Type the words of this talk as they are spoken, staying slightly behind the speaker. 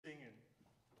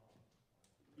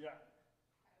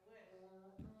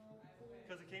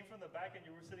came from the back and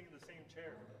you were sitting in the same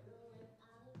chair.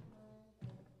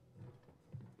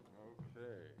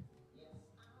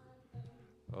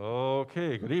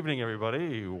 Okay, good evening,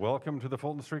 everybody. Welcome to the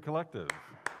Fulton Street Collective.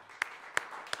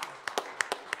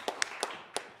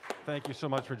 Thank you so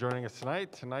much for joining us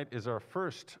tonight. Tonight is our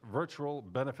first virtual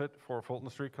benefit for Fulton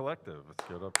Street Collective. Let's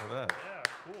give it up for that. Yeah,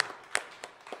 cool.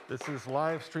 This is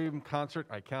live stream concert,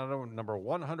 I counted them, number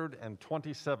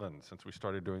 127 since we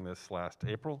started doing this last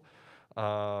April.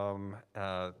 And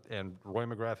Roy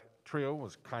McGrath Trio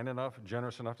was kind enough,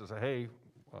 generous enough to say, hey,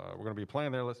 we're going to be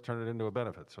playing there, let's turn it into a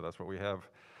benefit. So that's what we have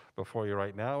before you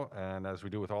right now. And as we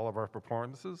do with all of our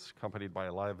performances, accompanied by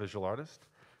a live visual artist.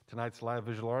 Tonight's live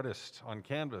visual artist on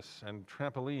canvas and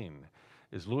trampoline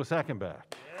is Lewis Achenbach.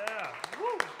 Yeah,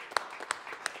 woo!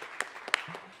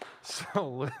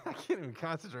 So I can't even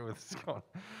concentrate with this going.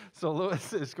 So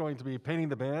Lewis is going to be painting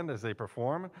the band as they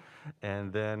perform,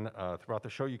 and then throughout the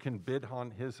show you can bid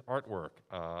on his artwork.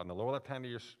 On the lower left-hand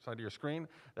side of your screen,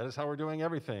 that is how we're doing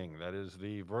everything. That is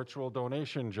the virtual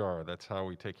donation jar. That's how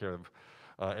we take care of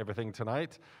everything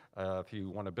tonight. If you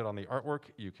want to bid on the artwork,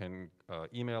 you can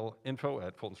email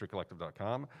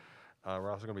info@fultonstreetcollective.com.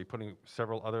 We're also going to be putting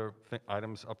several other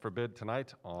items up for bid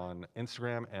tonight on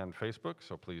Instagram and Facebook,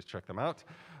 so please check them out.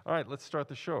 All right, let's start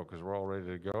the show because we're all ready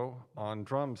to go. On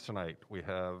drums tonight, we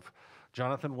have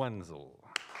Jonathan Wenzel.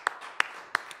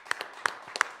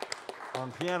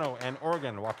 On piano and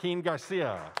organ, Joaquin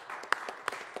Garcia.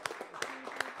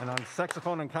 And on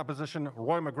saxophone and composition,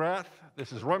 Roy McGrath.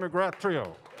 This is Roy McGrath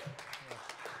Trio.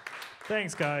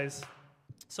 Thanks, guys.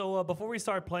 So before we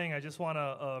start playing, I just want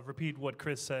to repeat what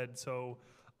Chris said. So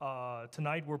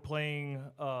tonight we're playing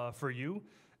for you,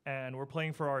 and we're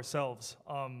playing for ourselves.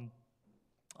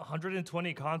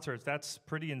 120 concerts, that's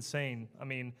pretty insane. I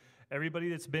mean, everybody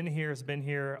that's been here has been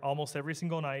here almost every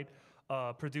single night,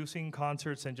 producing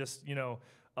concerts and just, you know,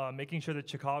 making sure that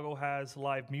Chicago has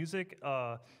live music,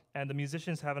 and the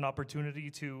musicians have an opportunity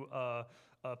to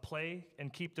play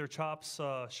and keep their chops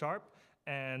sharp.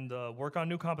 And work on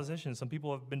new compositions. Some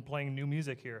people have been playing new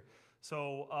music here.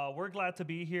 So we're glad to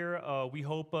be here. We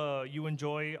hope you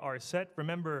enjoy our set.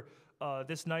 Remember,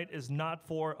 this night is not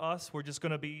for us. We're just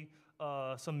going to be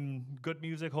some good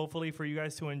music, hopefully, for you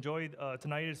guys to enjoy.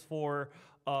 Tonight is for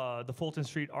the Fulton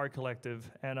Street Art Collective.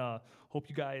 And hope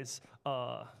you guys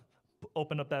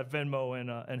open up that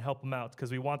Venmo and help them out,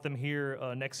 because we want them here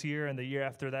next year and the year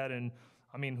after that. And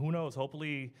I mean, who knows?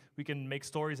 Hopefully, we can make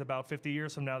stories about 50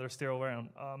 years from now they're still around.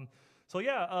 So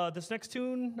yeah, this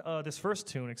first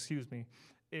tune, excuse me,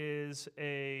 is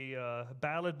a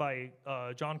ballad by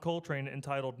John Coltrane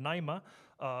entitled Naima,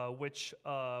 which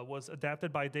was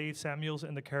adapted by Dave Samuels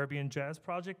in the Caribbean Jazz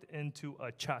Project into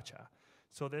a cha-cha.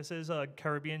 So this is a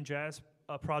Caribbean Jazz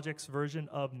Project's version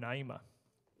of Naima.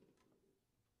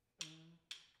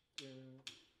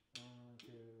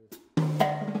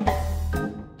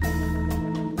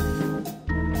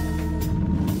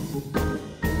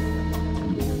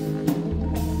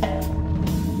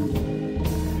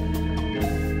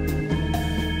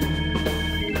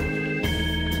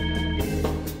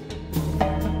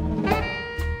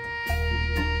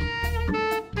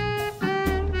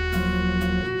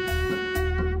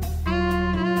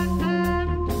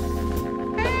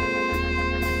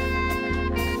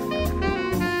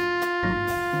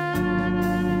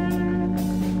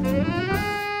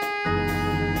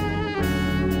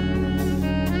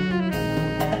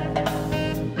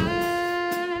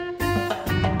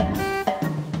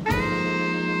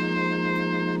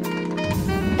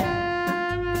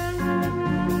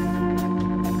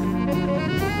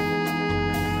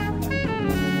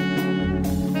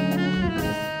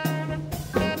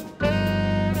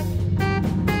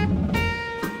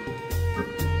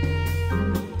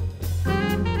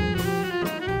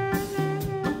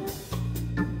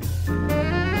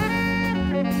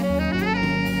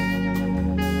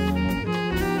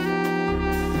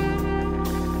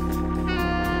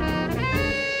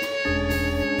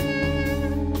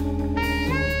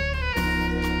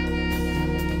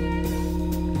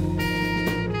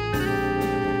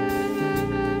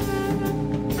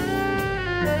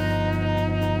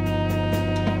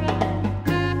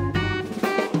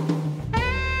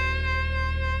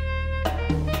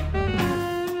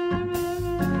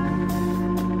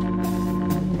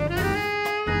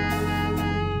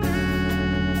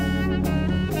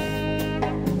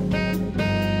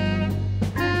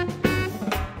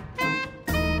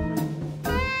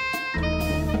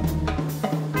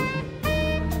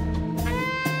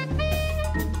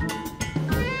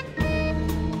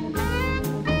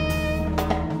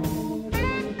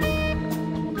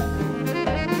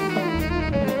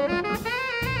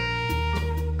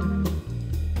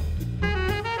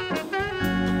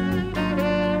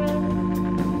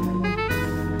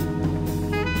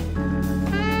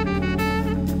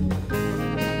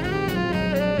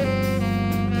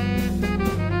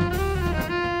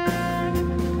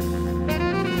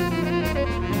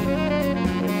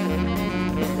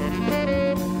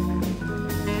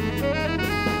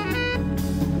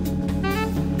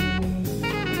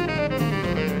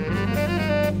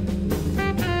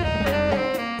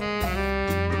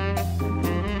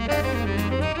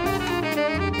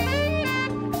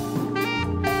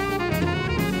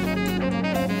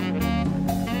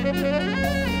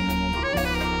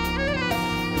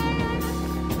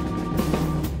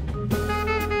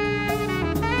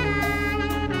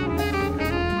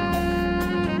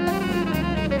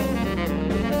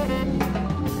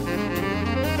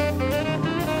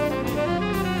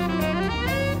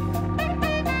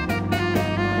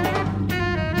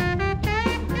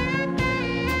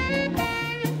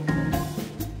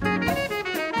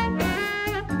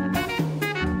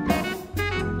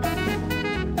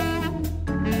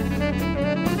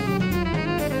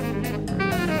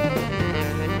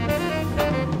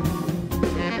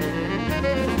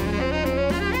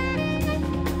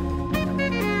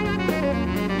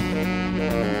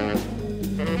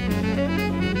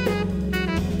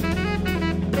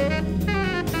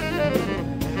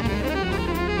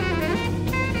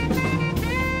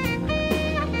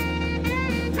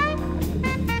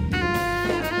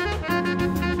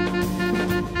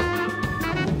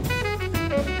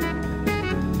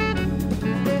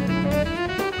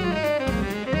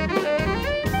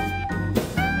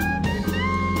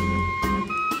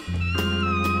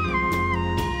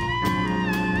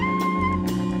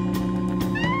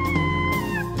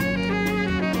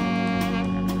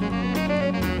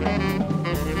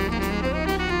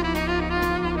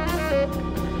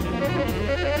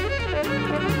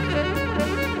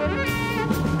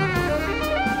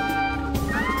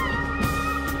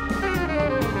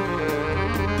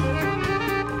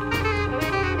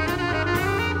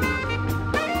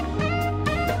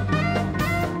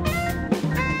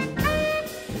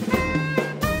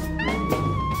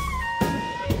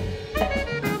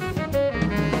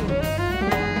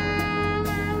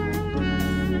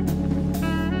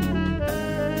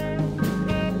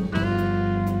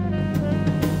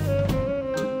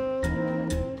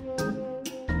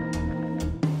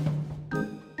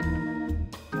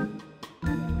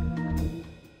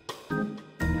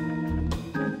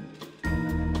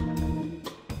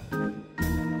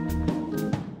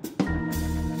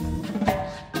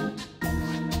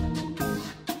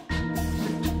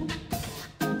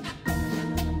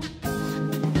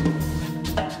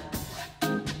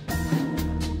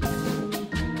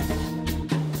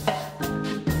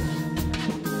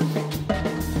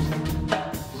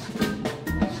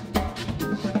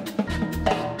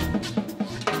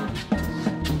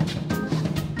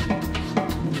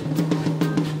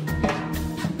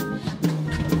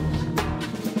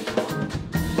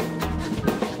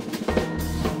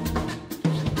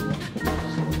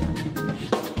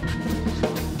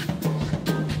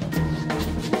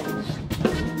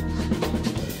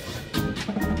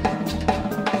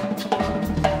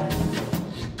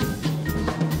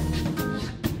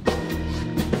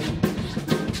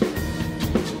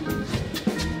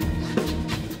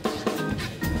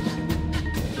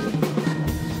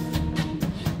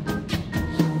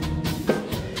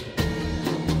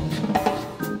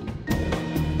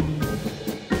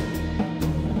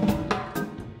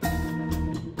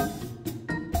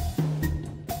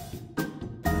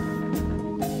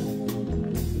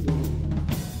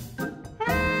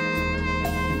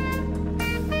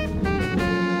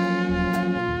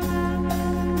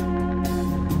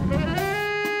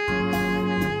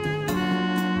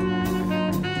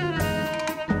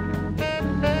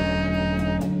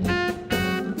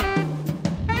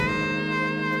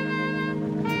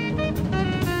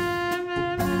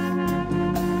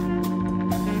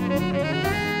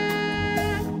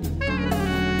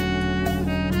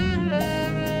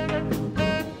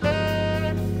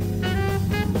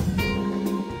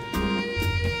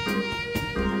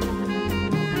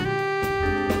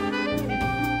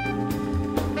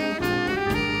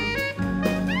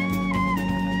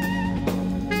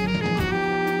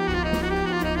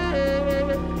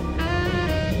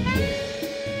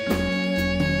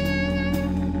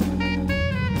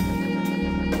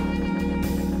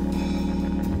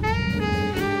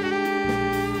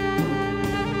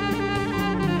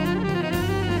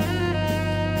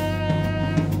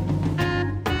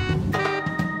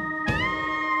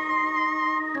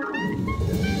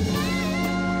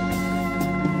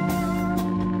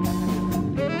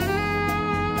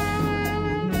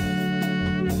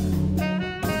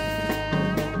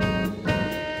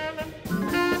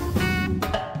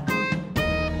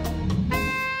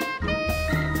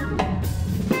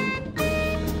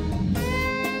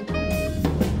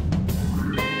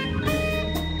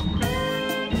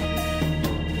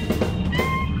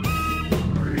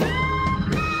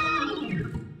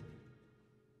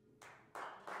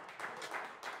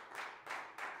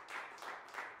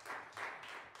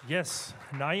 Yes,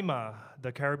 Naima,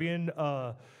 the Caribbean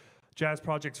Jazz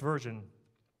Projects version.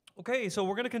 Okay, so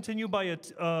we're gonna continue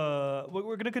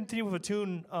we're gonna continue with a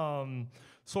tune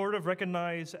sort of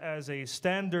recognized as a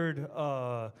standard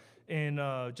in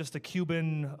just a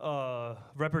Cuban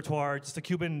repertoire, just a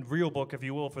Cuban real book, if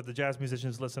you will, for the jazz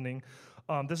musicians listening.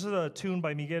 This is a tune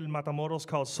by Miguel Matamoros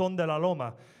called Son de la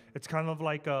Loma. It's kind of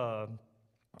like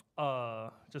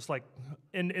just like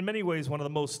in many ways one of the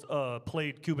most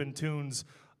played Cuban tunes,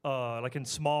 like in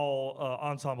small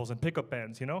ensembles and pickup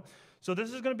bands, you know. So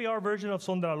this is going to be our version of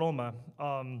Son de la Loma.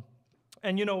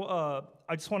 And you know,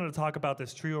 I just wanted to talk about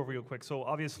this trio real quick. So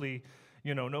obviously,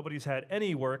 you know, nobody's had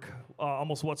any work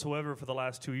almost whatsoever for the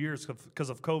last 2 years because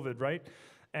of COVID, right?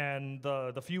 And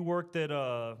the few work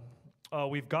that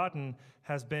we've gotten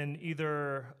has been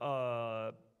either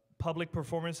public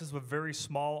performances with very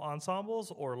small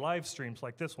ensembles or live streams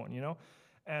like this one, you know?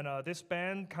 And this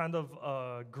band kind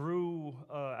of grew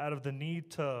out of the need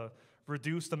to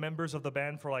reduce the members of the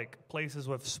band for like places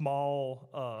with small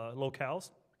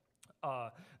locales.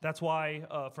 That's why,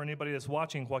 for anybody that's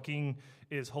watching, Joaquin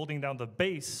is holding down the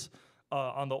bass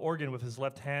on the organ with his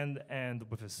left hand and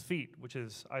with his feet, which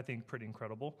is, I think, pretty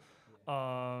incredible.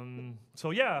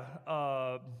 So yeah,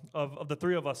 of the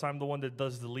three of us, I'm the one that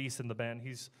does the least in the band.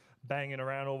 He's banging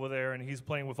around over there, and he's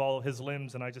playing with all of his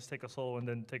limbs, and I just take a solo and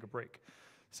then take a break.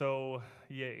 So,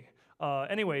 yay.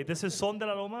 Anyway, this is Son de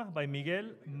la Loma by Miguel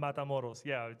Matamoros.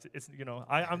 Yeah, it's you know,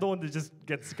 I'm the one that just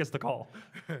gets the call.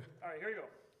 All right, here we go.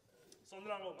 Son de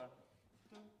la Loma.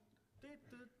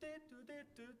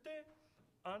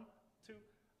 1, 2,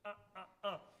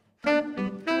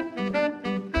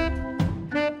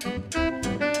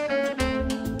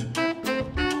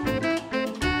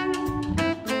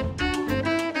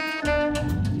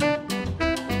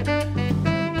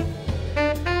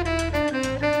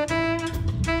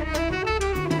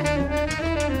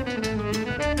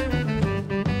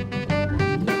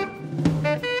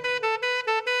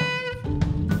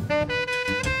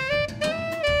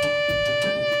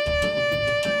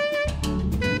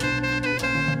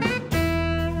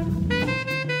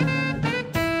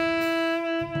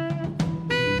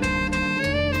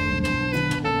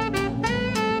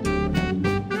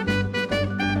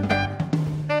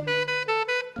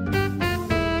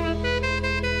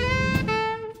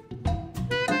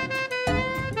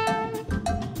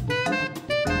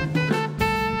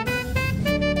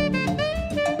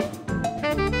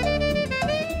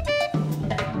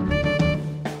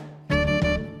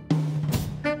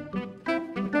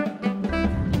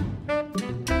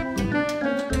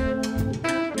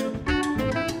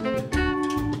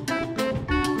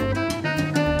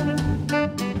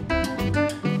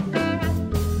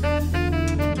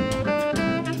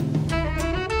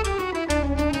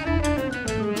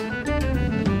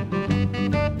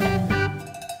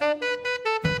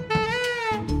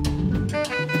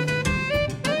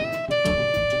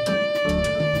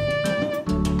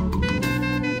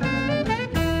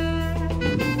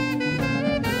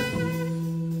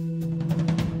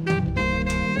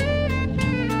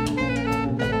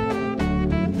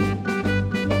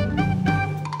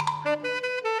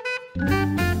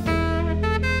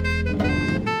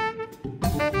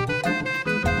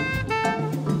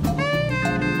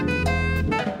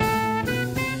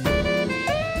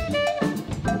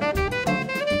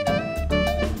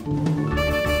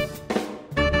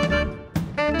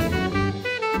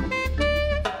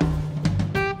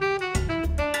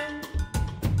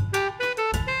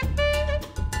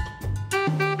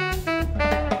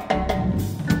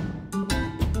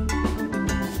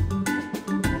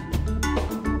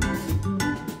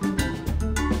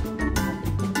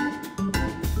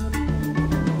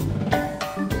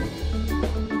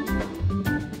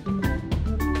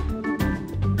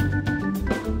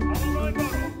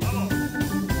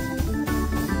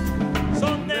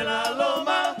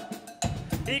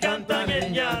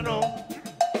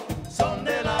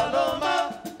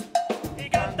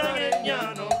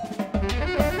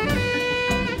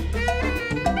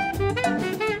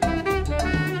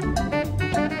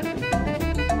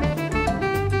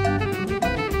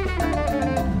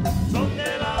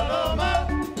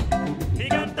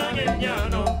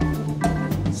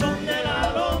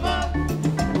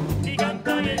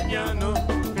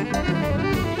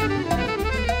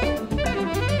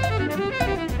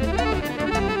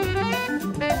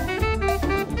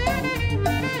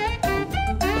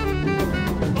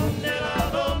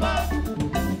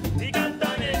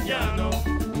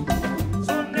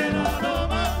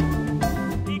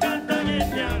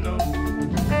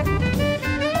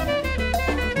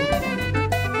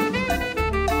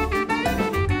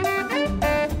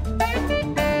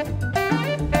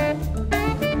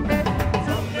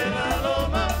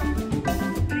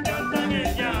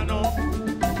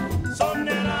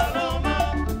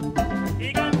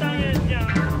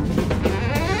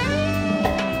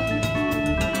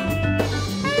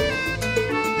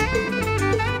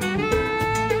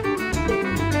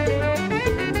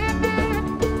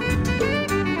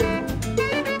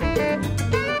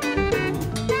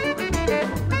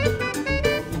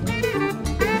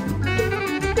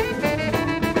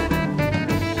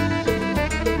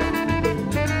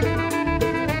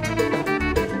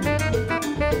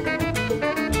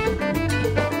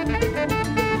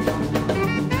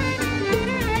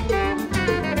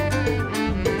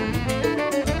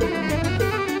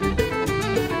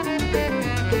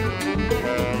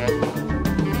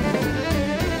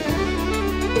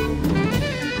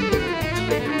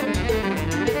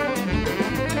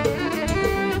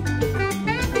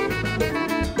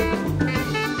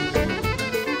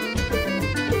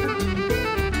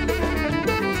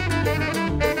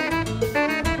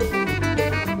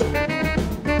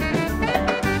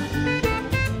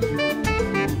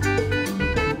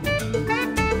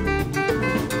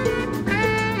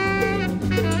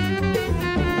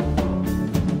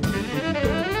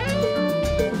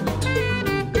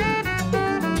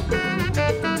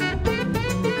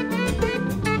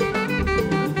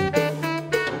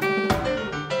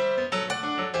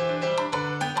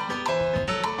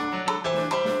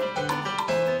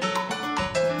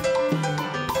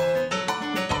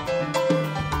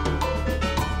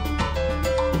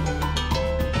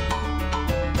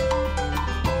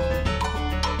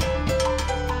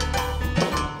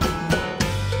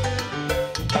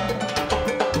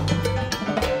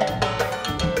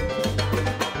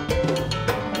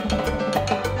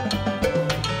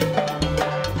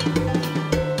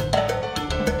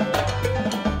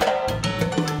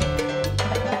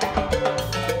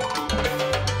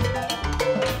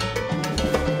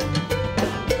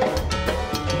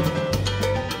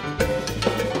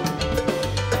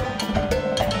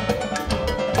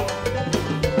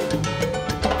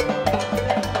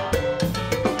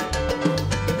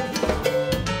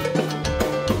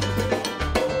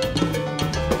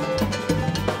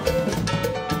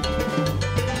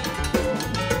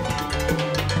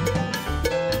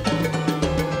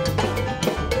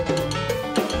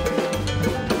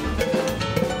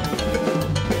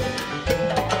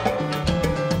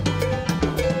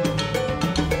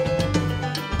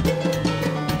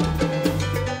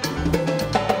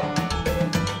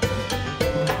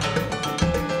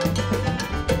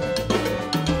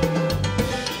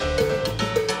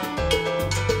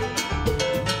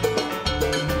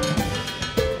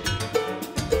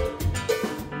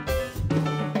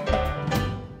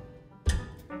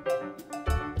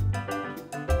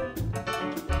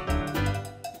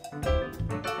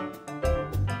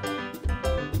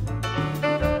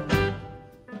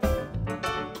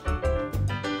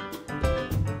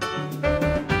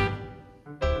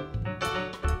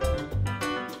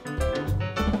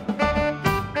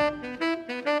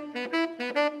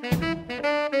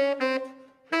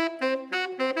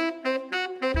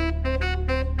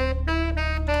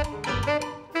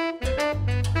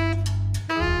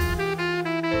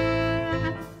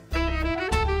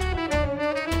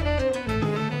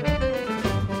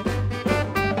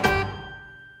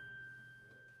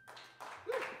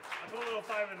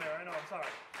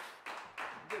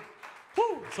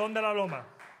 Son de la Loma.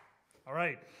 All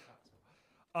right.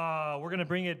 We're going to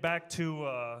bring it back to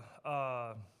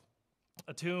a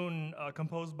tune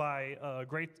composed by a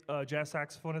great jazz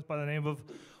saxophonist by the name of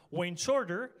Wayne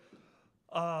Shorter.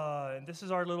 And this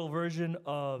is our little version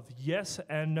of Yes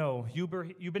and No.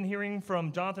 You've been hearing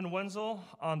from Jonathan Wenzel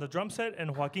on the drum set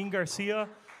and Joaquin Garcia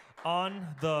on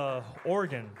the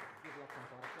organ.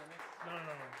 No.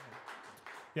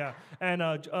 Yeah, and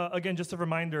again, just a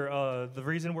reminder, the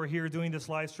reason we're here doing this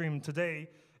live stream today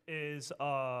is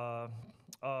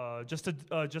just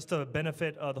to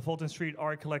benefit the Fulton Street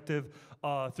Art Collective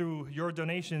through your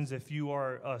donations, if you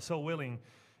are so willing.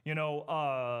 You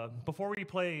know, before we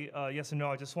play Yes and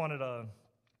No, I just wanted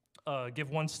to give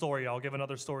one story. I'll give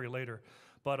another story later.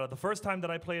 But the first time that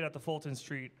I played at the Fulton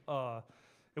Street,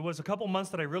 it was a couple months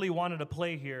that I really wanted to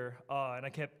play here, and I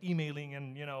kept emailing,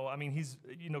 and I mean,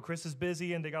 Chris is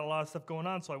busy, and they got a lot of stuff going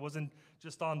on, so I wasn't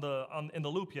just in the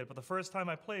loop yet. But the first time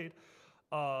I played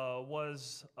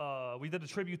was we did a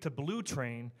tribute to Blue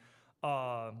Train,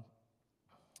 and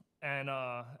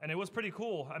it was pretty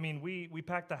cool. I mean, we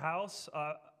packed the house.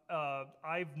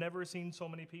 I've never seen so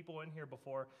many people in here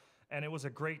before, and it was a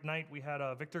great night. We had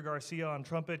Victor Garcia on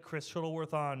trumpet, Chris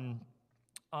Shuttleworth on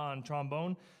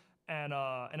trombone. And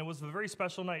it was a very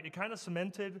special night. It kind of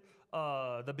cemented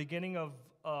the beginning of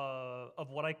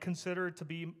what I consider to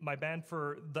be my band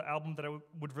for the album that I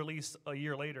would release a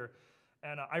year later.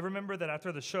 And I remember that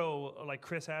after the show, like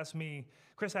Chris asked me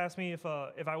if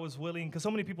I was willing, because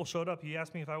so many people showed up. He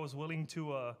asked me if I was willing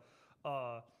to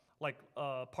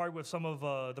part with some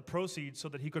of the proceeds so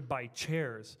that he could buy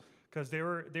chairs, because they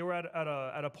were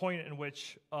at a point in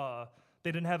which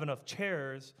they didn't have enough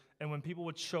chairs. And when people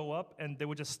would show up, and they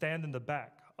would just stand in the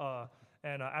back.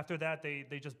 And after that,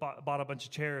 they just bought a bunch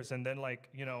of chairs, and then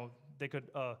they could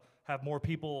have more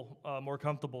people more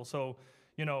comfortable. So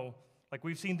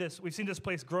we've seen this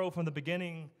place grow from the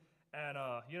beginning, and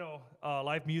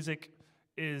live music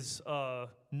is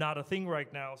not a thing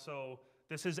right now. So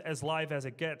this is as live as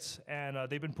it gets, and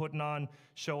they've been putting on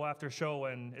show after show,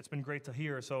 and it's been great to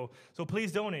hear. So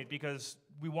please donate, because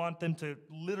we want them to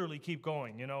literally keep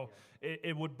going.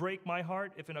 It would break my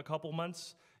heart if in a couple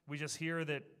months we just hear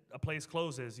that a place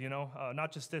closes.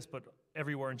 Not just this, but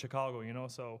everywhere in Chicago.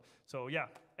 So yeah.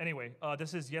 Anyway,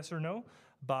 this is Yes or No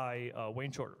by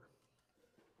Wayne Shorter.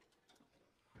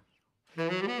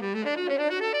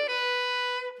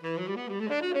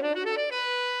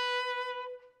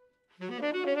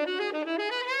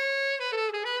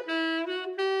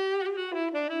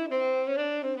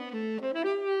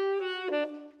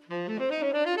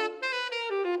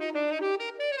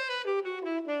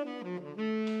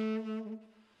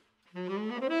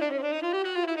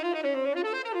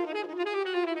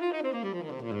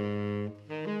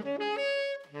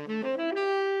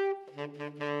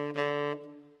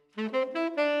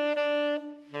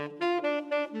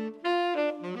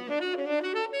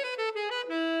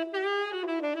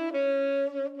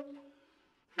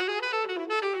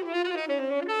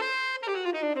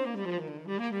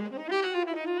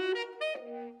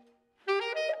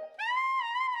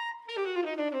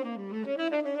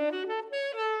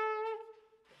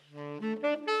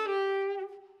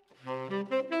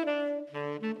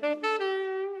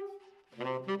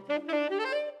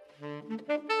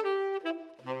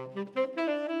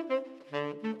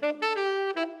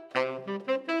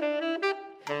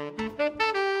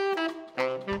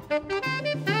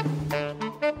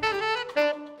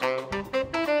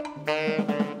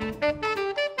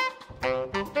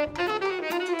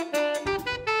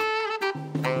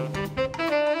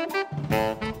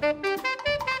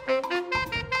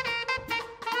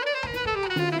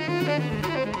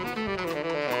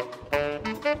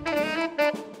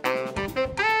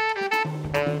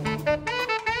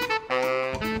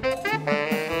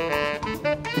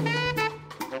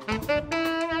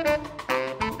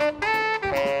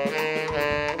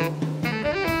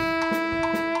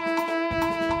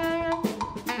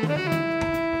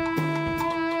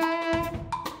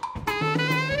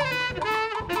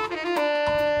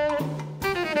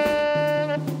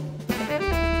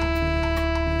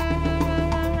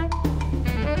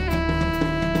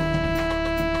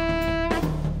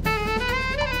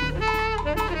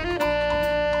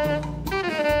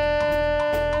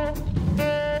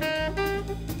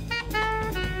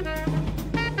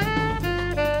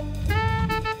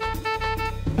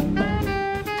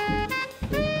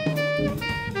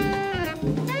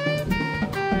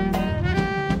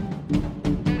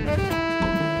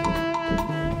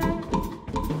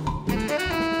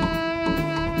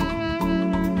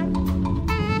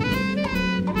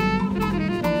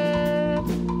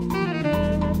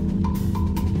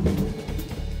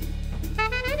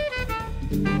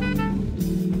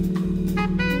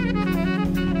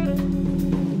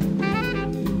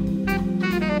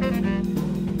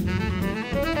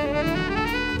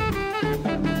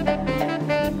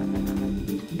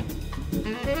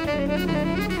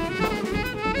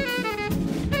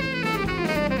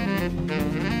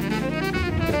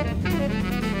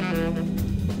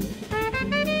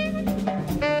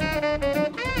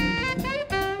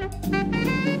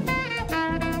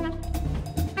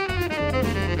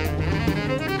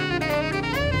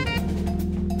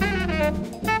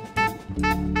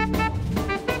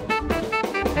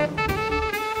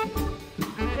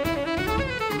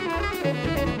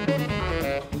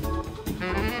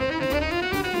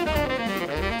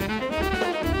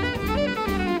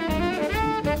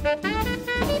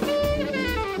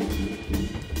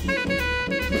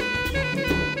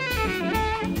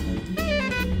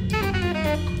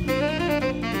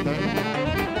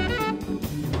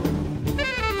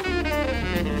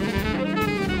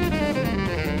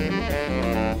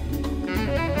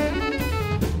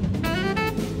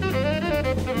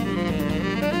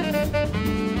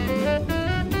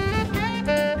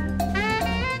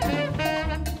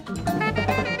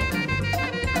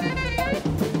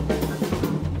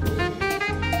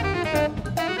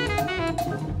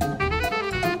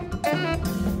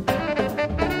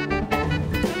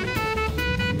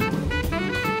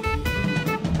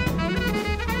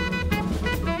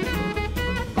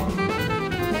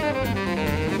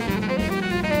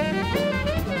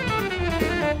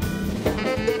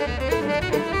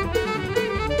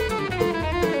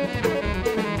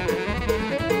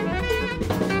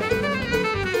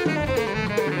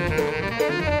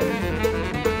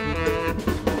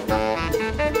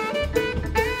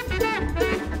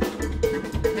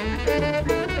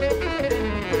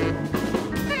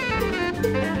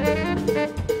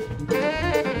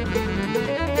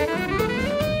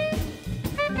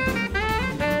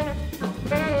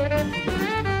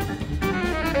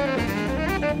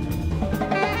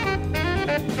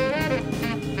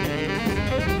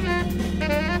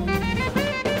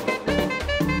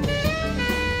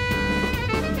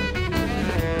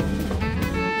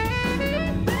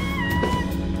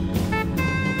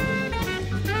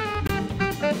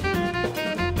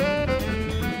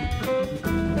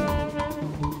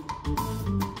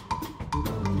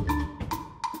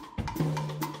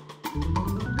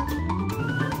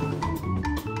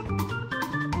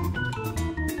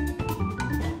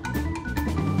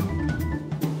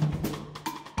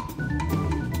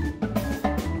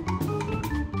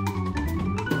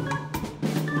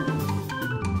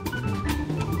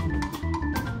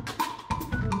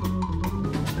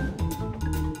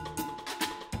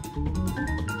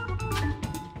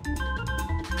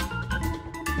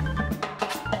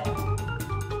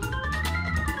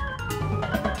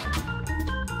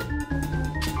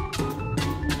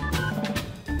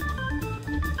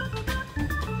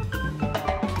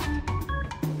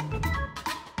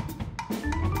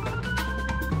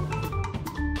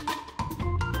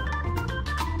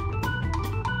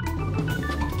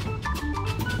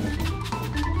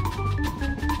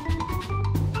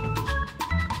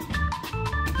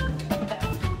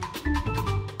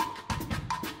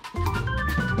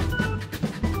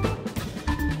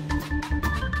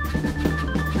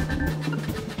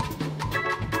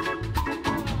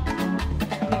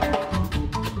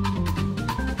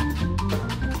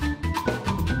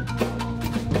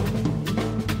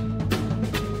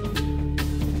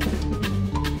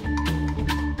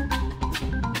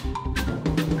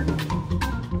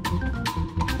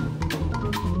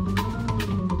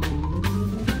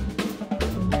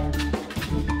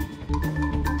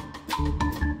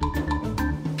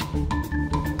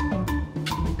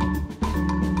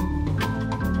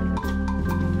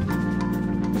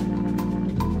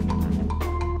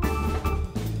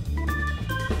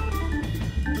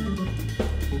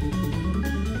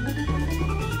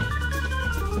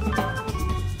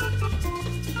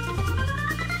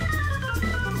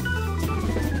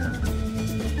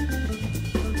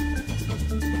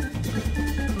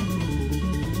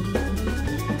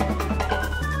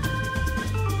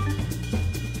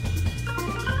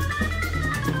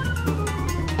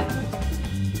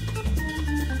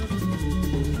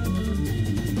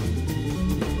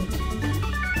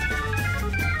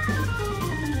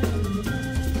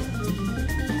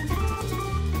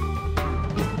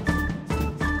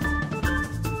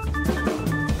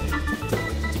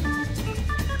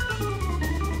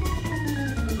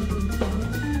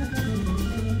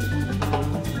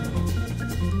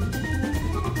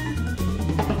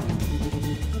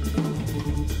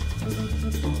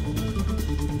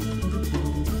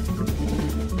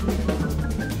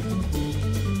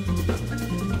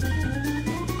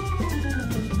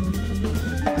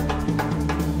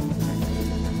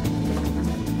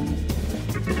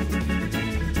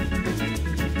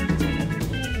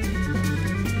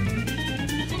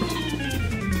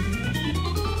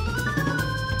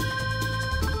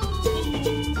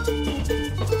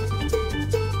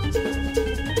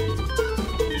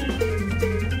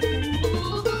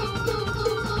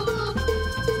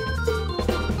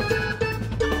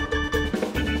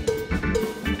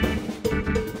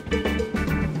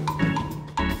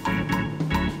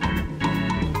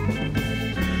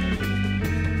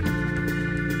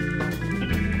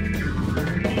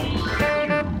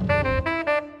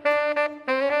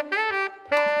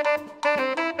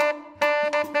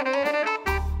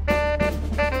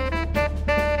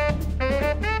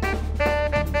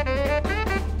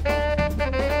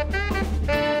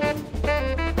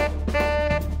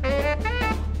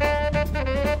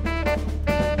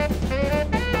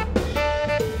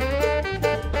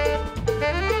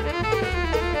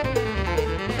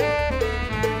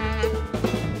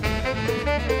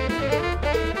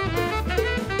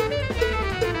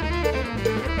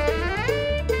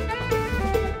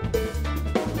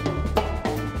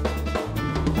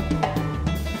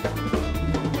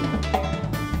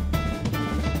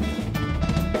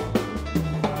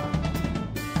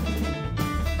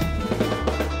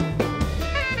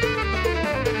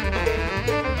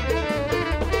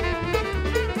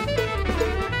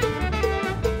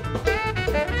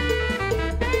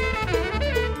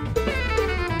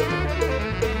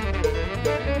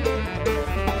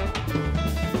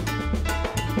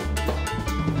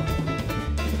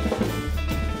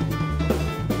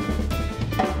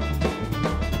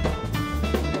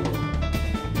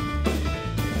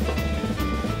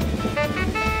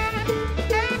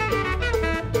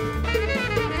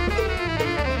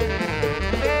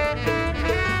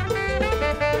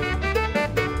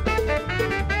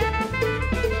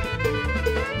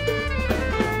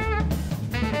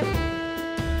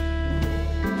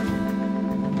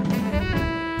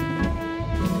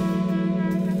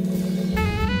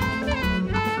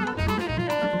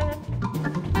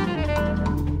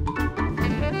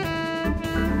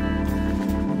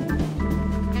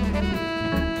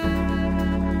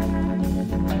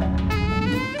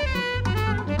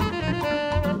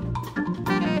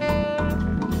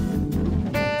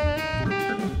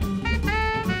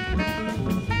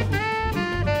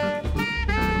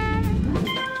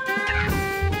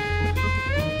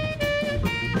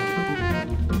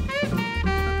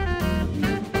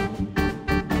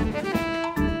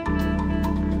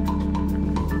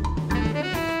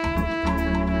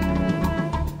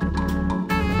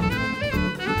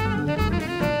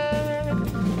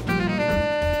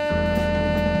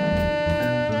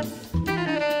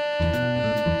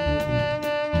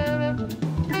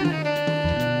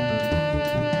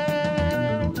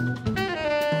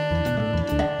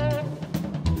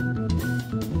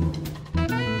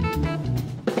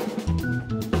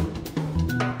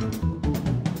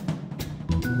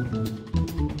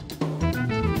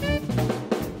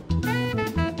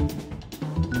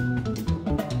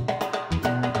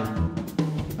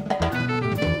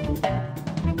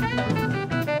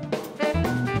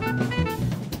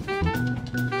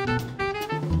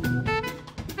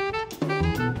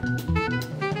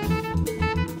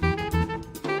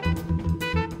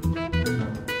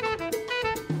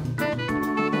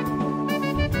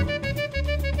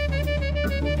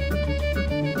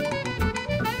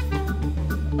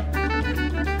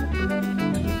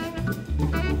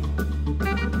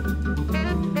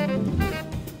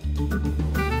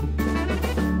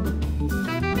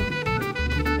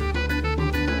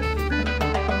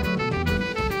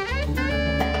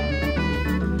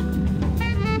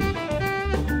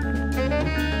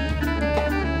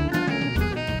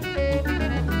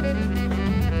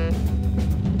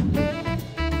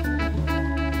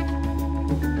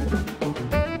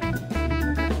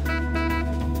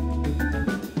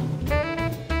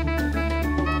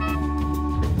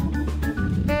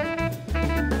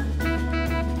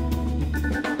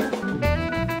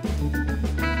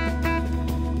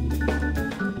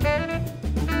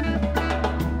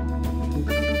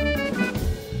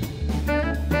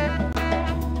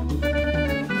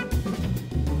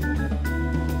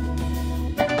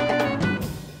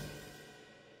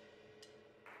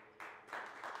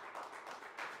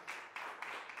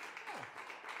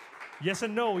 Yes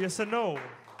and no, yes and no.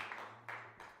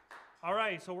 All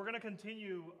right, so we're going to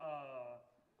continue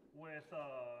with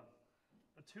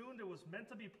a tune that was meant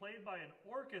to be played by an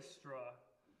orchestra,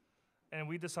 and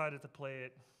we decided to play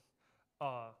it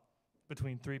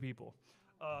between 3 people.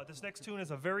 This next tune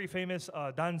is a very famous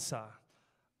danza,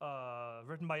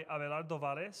 written by Abelardo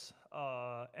Valles,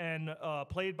 and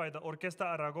played by the Orquesta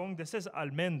Aragon. This is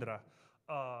Almendra.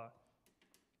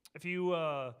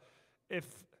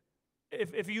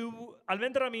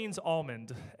 Almendra means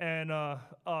almond, and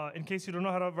in case you don't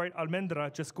know how to write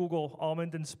almendra, just Google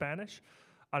almond in Spanish,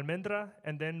 almendra,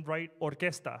 and then write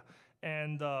orquesta,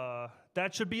 and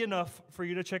that should be enough for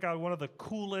you to check out one of the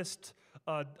coolest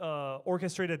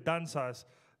orchestrated danzas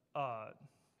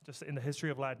just in the history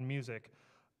of Latin music.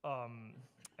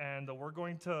 And we're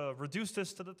going to reduce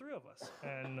this to the 3 of us,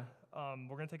 and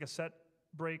we're going to take a set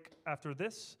break after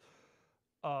this.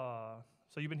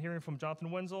 So you've been hearing from Jonathan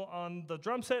Wenzel on the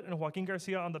drum set and Joaquin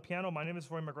Garcia on the piano. My name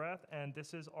is Roy McGrath, and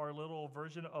this is our little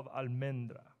version of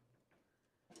Almendra.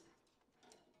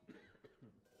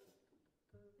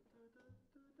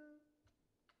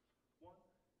 One,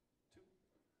 two.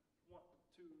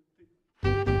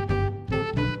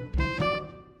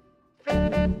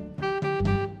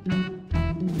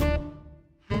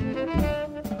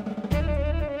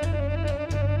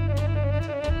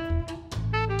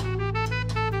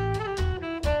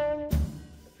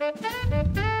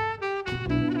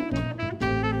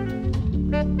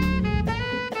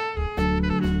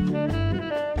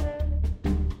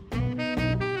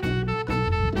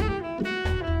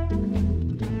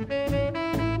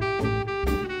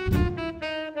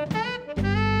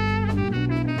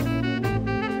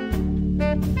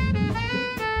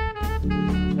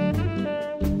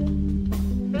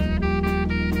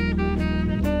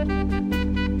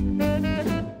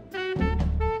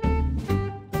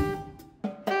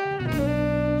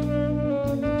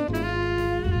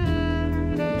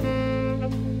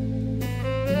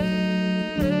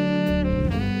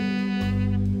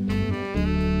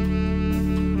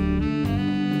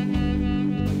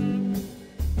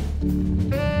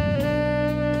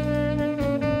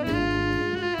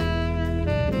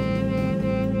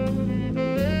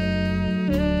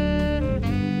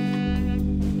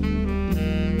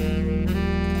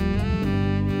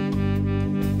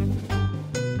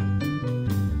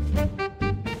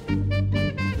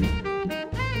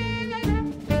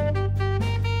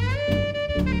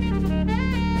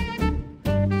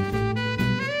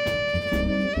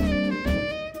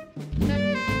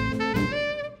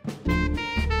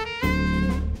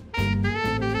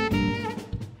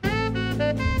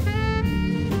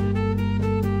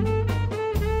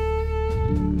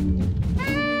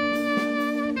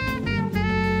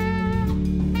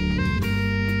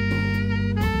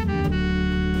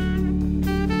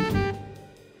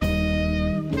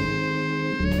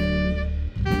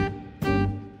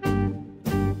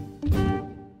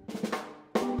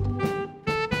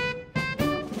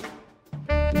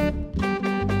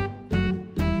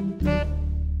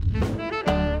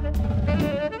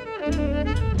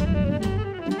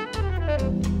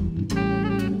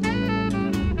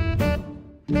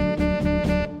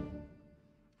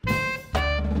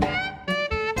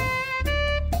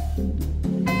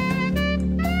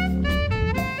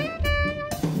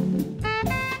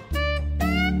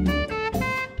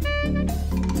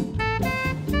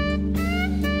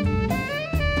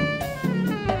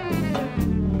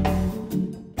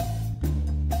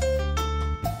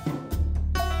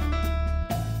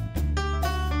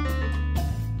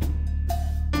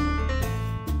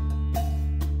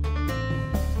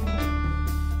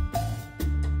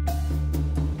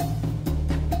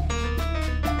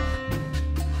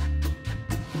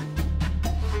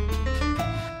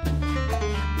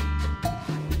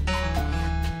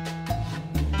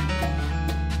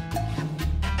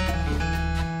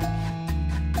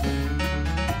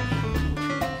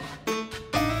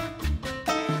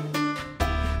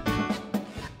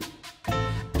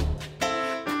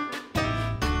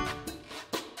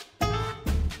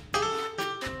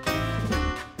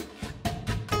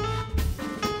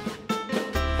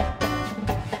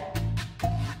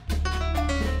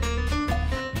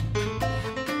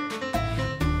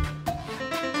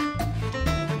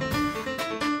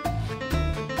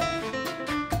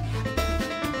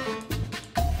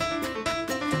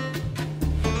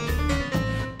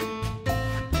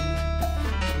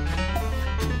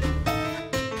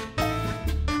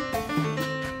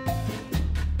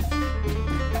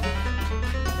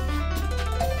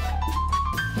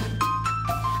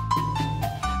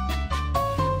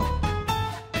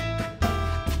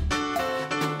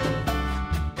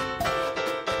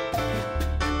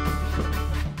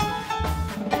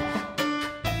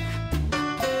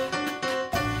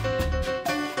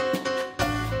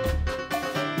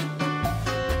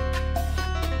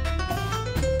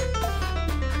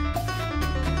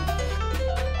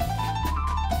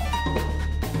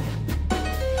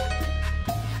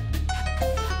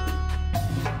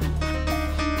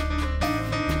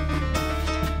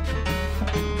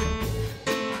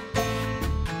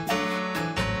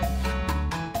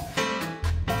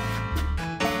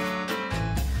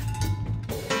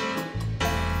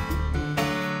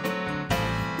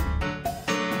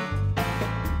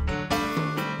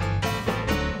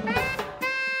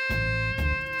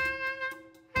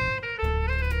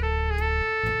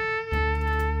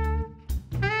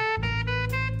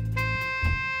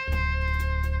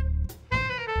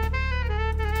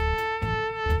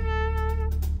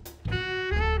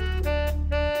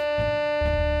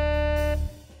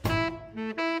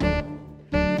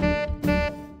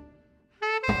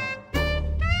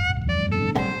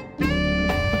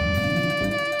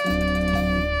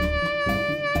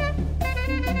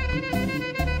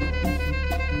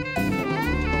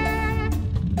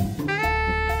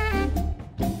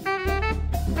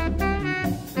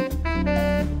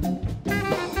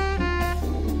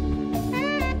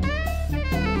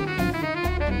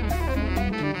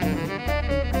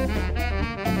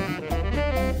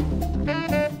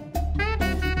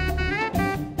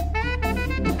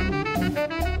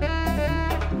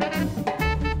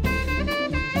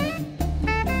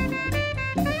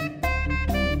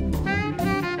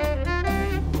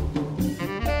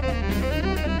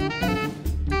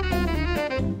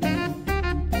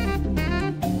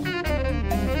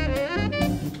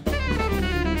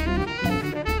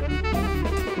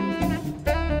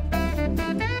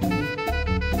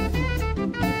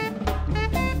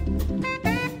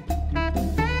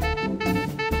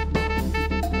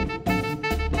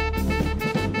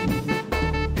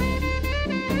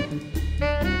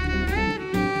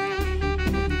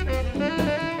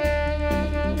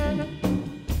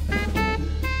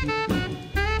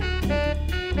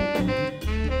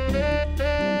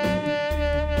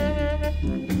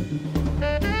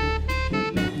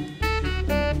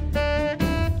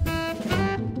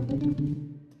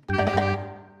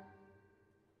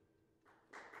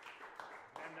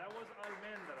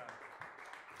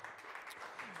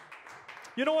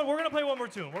 You know what? We're gonna play one more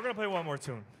tune. We're gonna play one more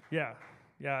tune. Yeah,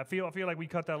 yeah. I feel like we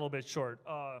cut that a little bit short.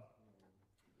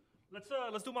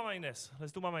 Let's do Mama Inés.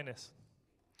 Let's do Mama Inés.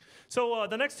 So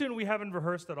the next tune we haven't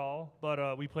rehearsed at all,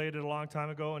 but we played it a long time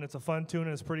ago, and it's a fun tune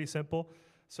and it's pretty simple.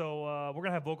 So we're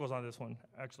gonna have vocals on this one,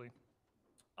 actually.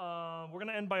 We're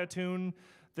gonna end by a tune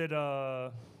that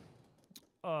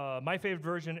my favorite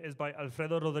version is by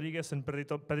Alfredo Rodriguez and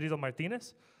Pedrito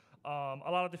Martinez. A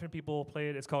lot of different people play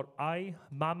it. It's called Ay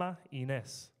Mama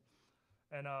Inés.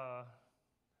 And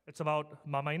it's about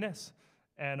Mama Inés.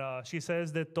 And she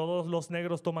says that todos los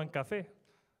negros toman café,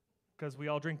 because we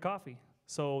all drink coffee.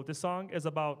 So this song is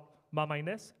about Mama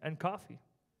Inés and coffee.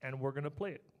 And we're going to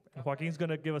play it. And Joaquin's going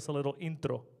to give us a little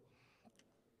intro.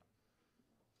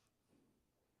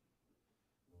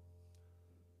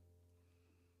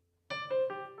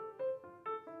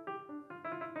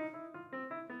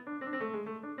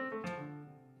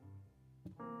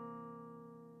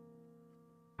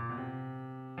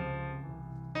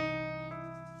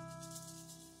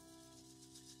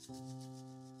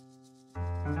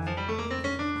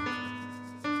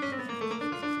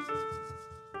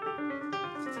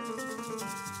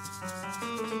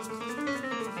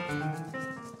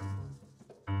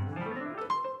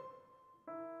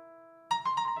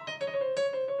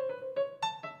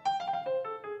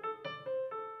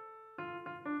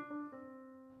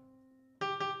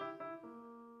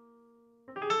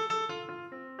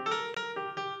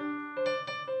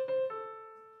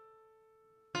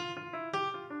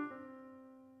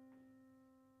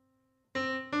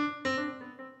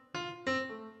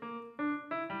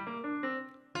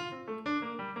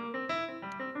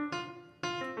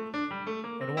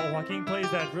 And while Joaquin plays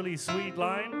that really sweet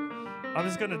line, I'm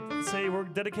just going to say we're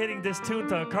dedicating this tune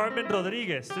to Carmen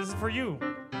Rodriguez. This is for you.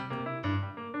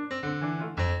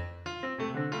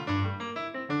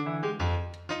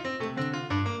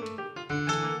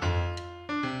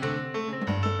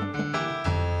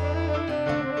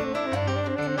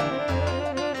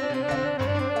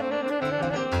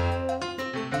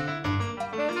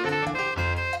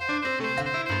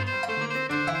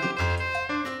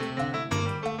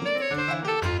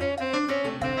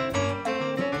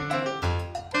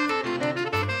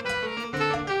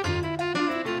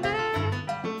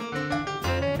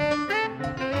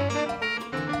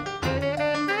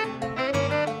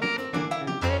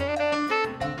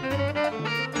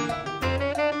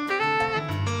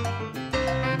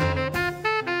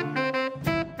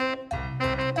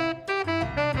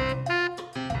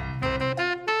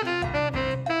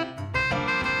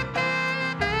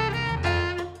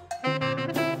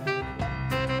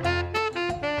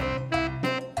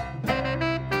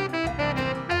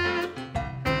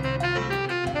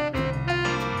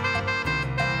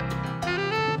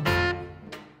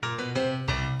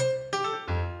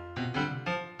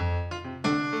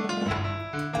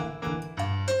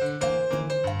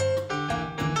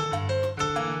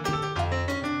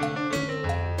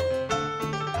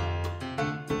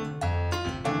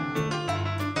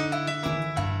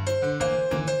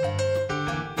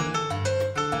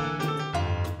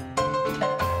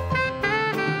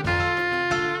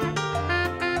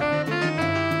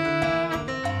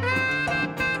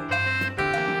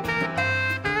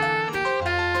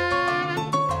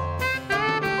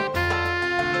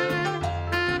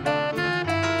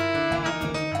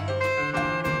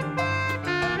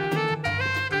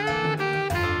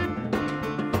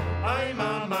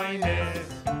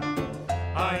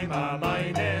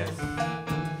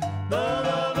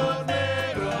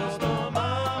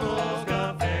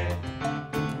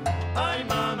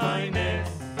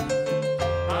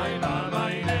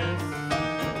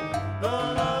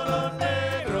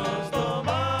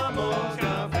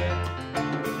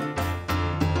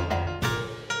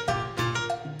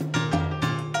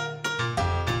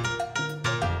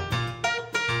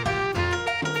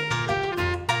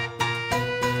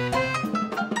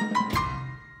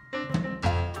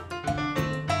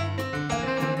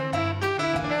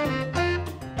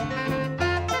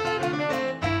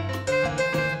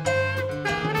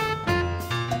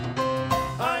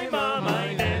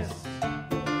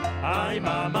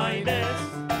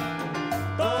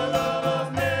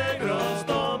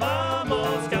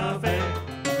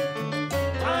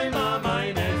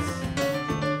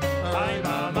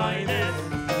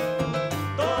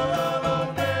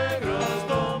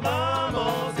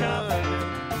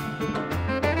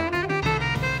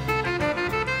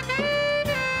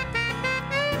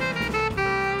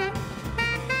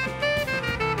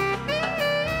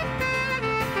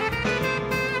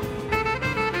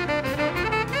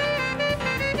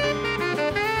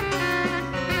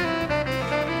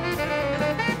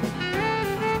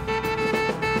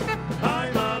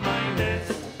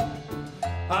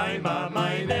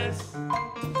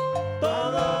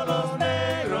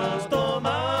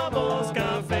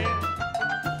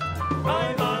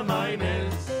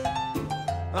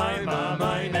 Ay,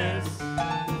 mamá Inés.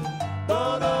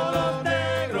 Todos los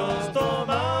negros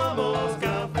tomamos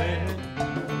café.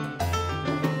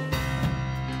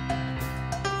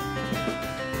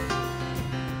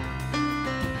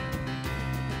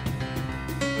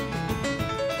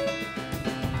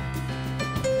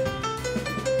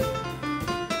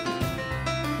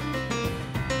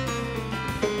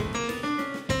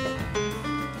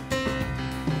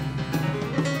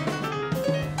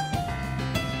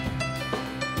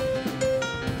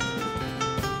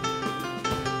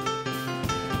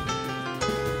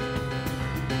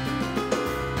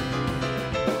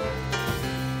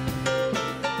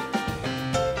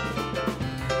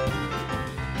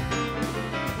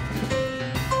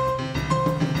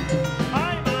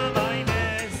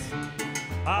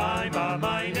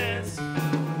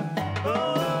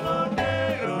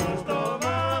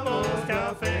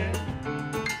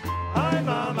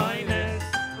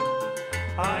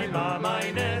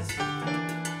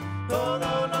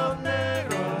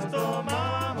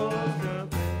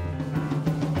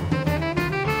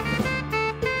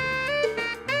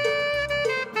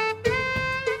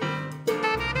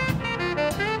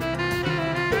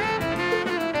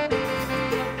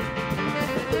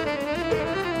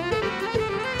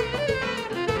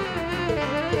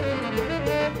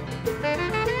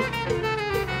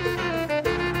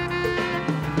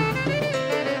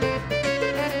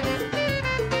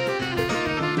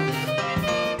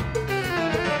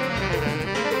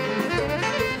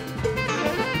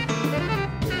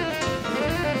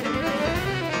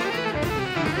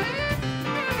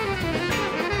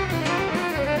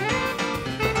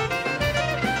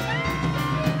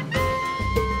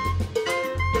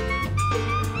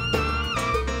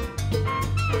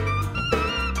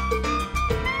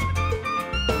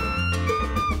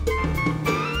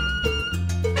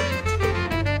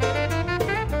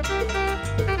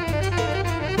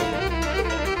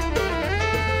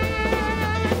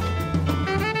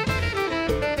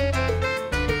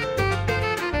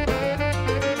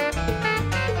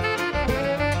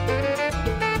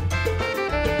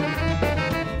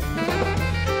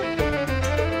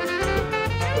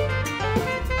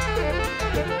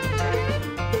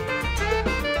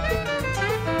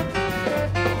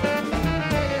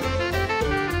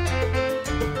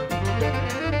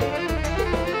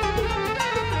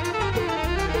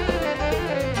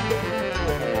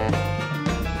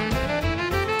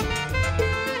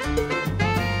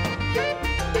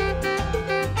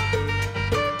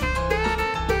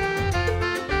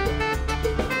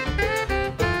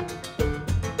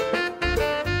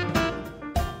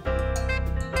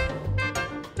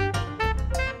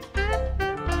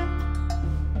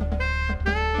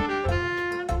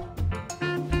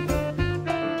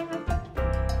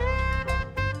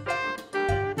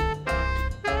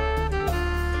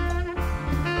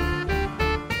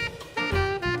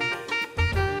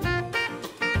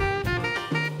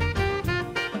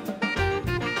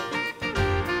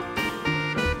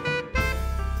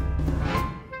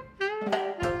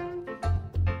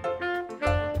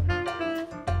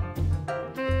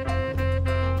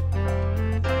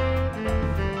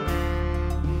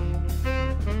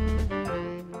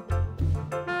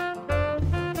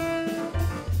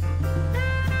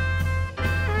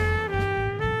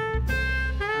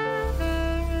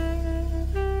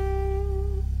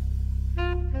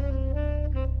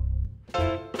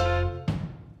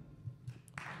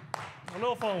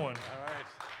 phone one. All right.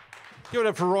 Give it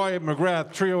up for Roy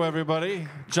McGrath Trio, everybody.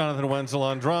 Jonathan Wenzel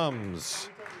on drums.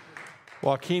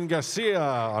 Joaquin Garcia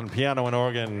on piano and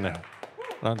organ. And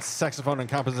on saxophone and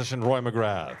composition, Roy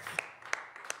McGrath.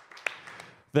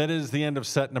 That is the end of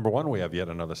set number one. We have yet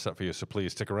another set for you, so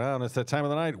please stick around. It's that time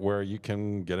of the night where you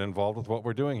can get involved with what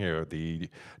we're doing here. The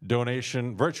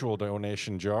virtual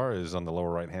donation jar is on the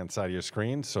lower right-hand side of your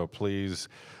screen, so please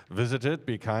visit it,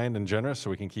 be kind and generous so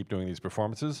we can keep doing these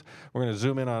performances. We're going to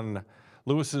zoom in on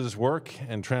Lewis's work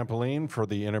and Trampoline for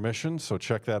the intermission, so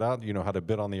check that out. You know how to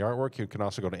bid on the artwork. You can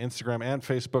also go to Instagram and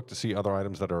Facebook to see other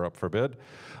items that are up for bid.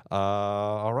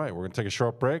 All right, we're going to take a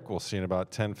short break. We'll see you in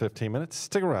about 10, 15 minutes.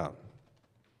 Stick around.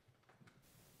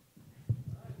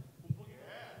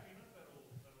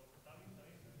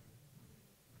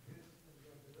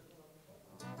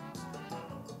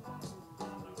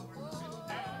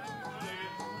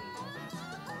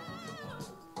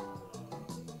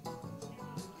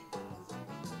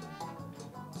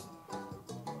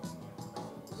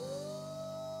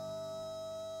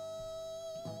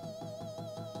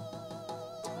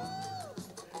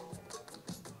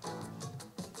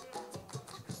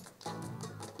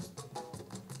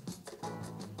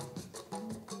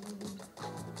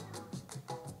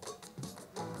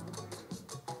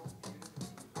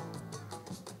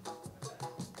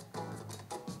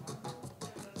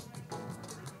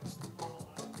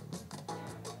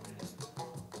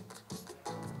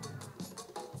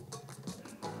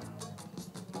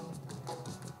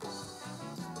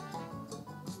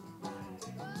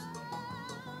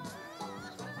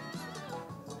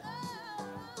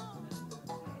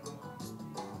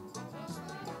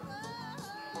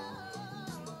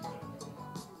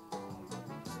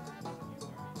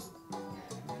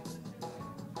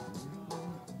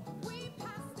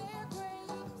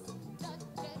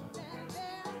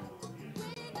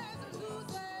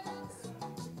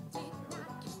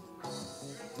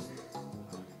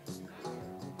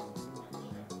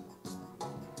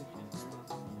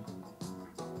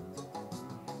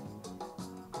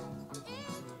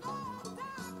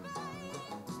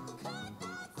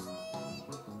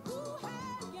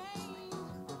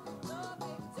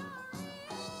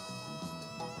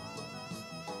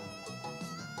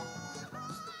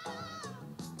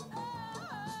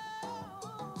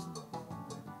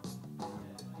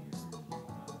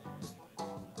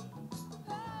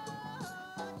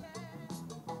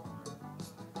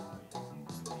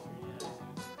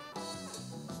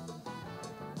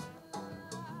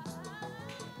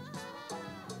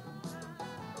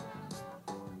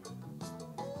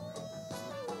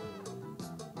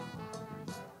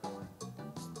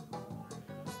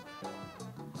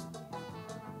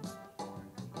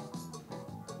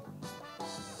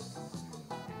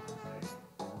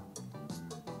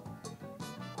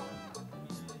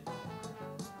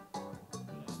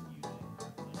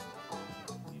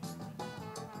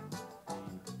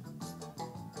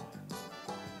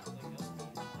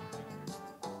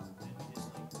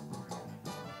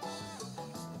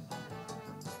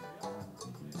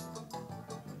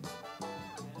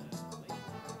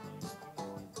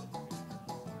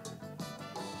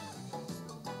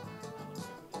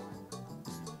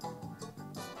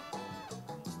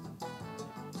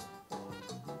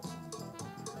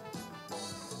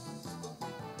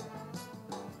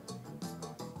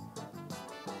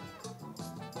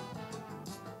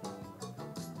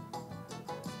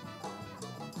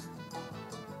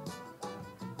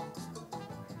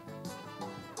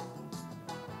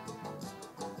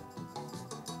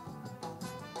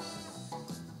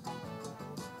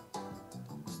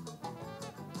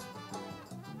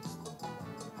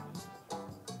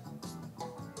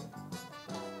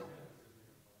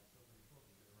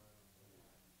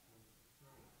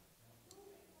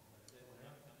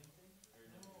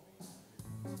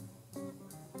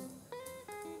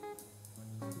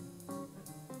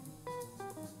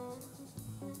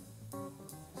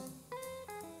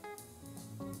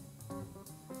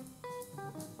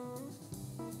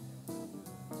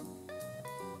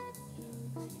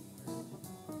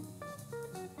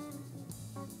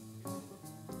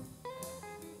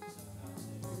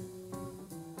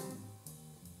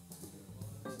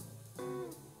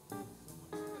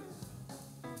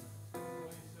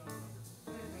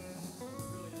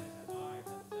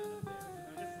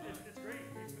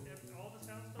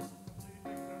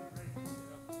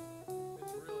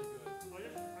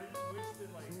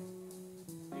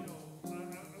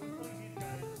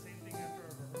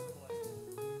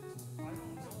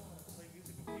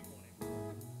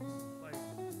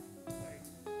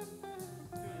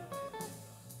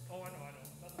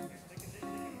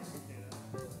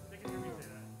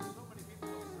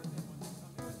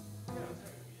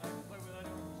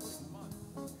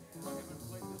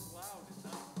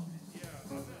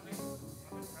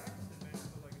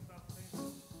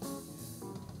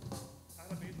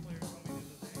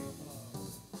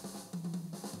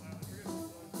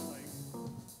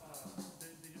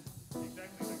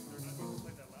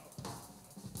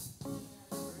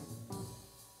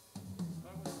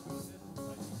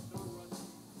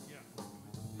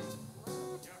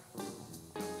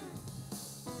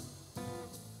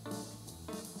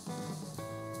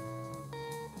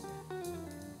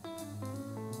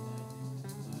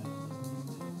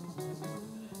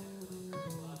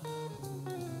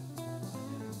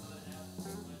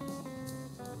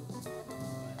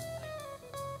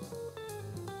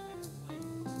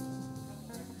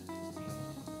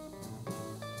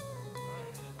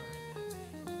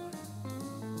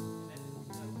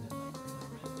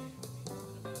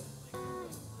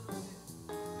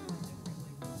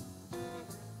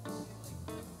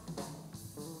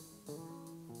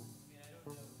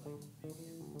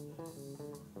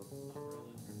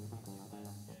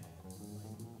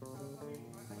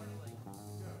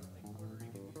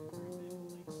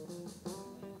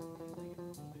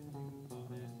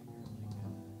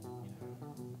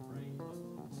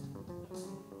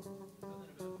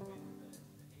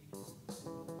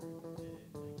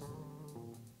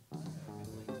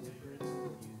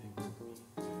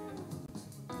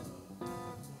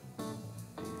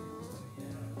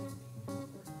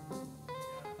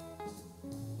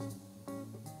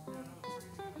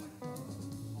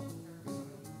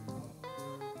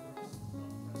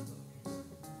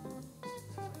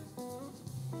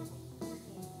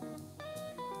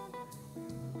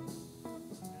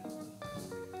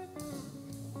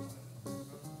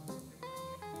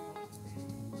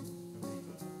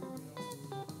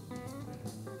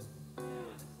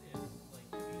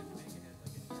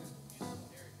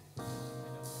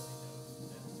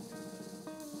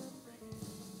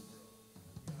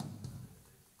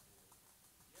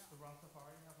 on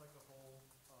Safari have like a whole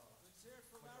Let's hear it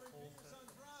for like Larry a whole Peters set on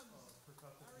of drums.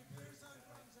 percussive Larry music, Peters on and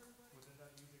like drums, everybody. within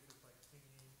that music there's like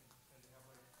singing and they have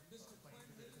like And Mr. playing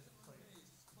Clem Hayes traditions. It's on like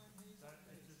bass. Clem Hayes on that.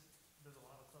 It's bass. just there's a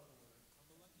lot of stuff over there. I'm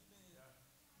a lucky man. Yeah.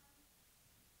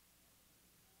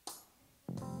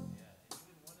 Yeah, and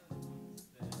even one of the ones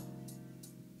that, I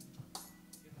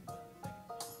guess it wasn't the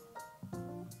second song,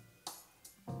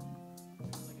 it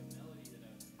was like a melody that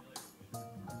I was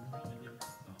familiar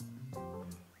with from a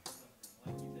different song.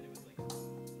 Like you said, it was like more of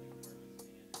a standard.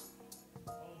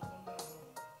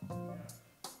 Oh,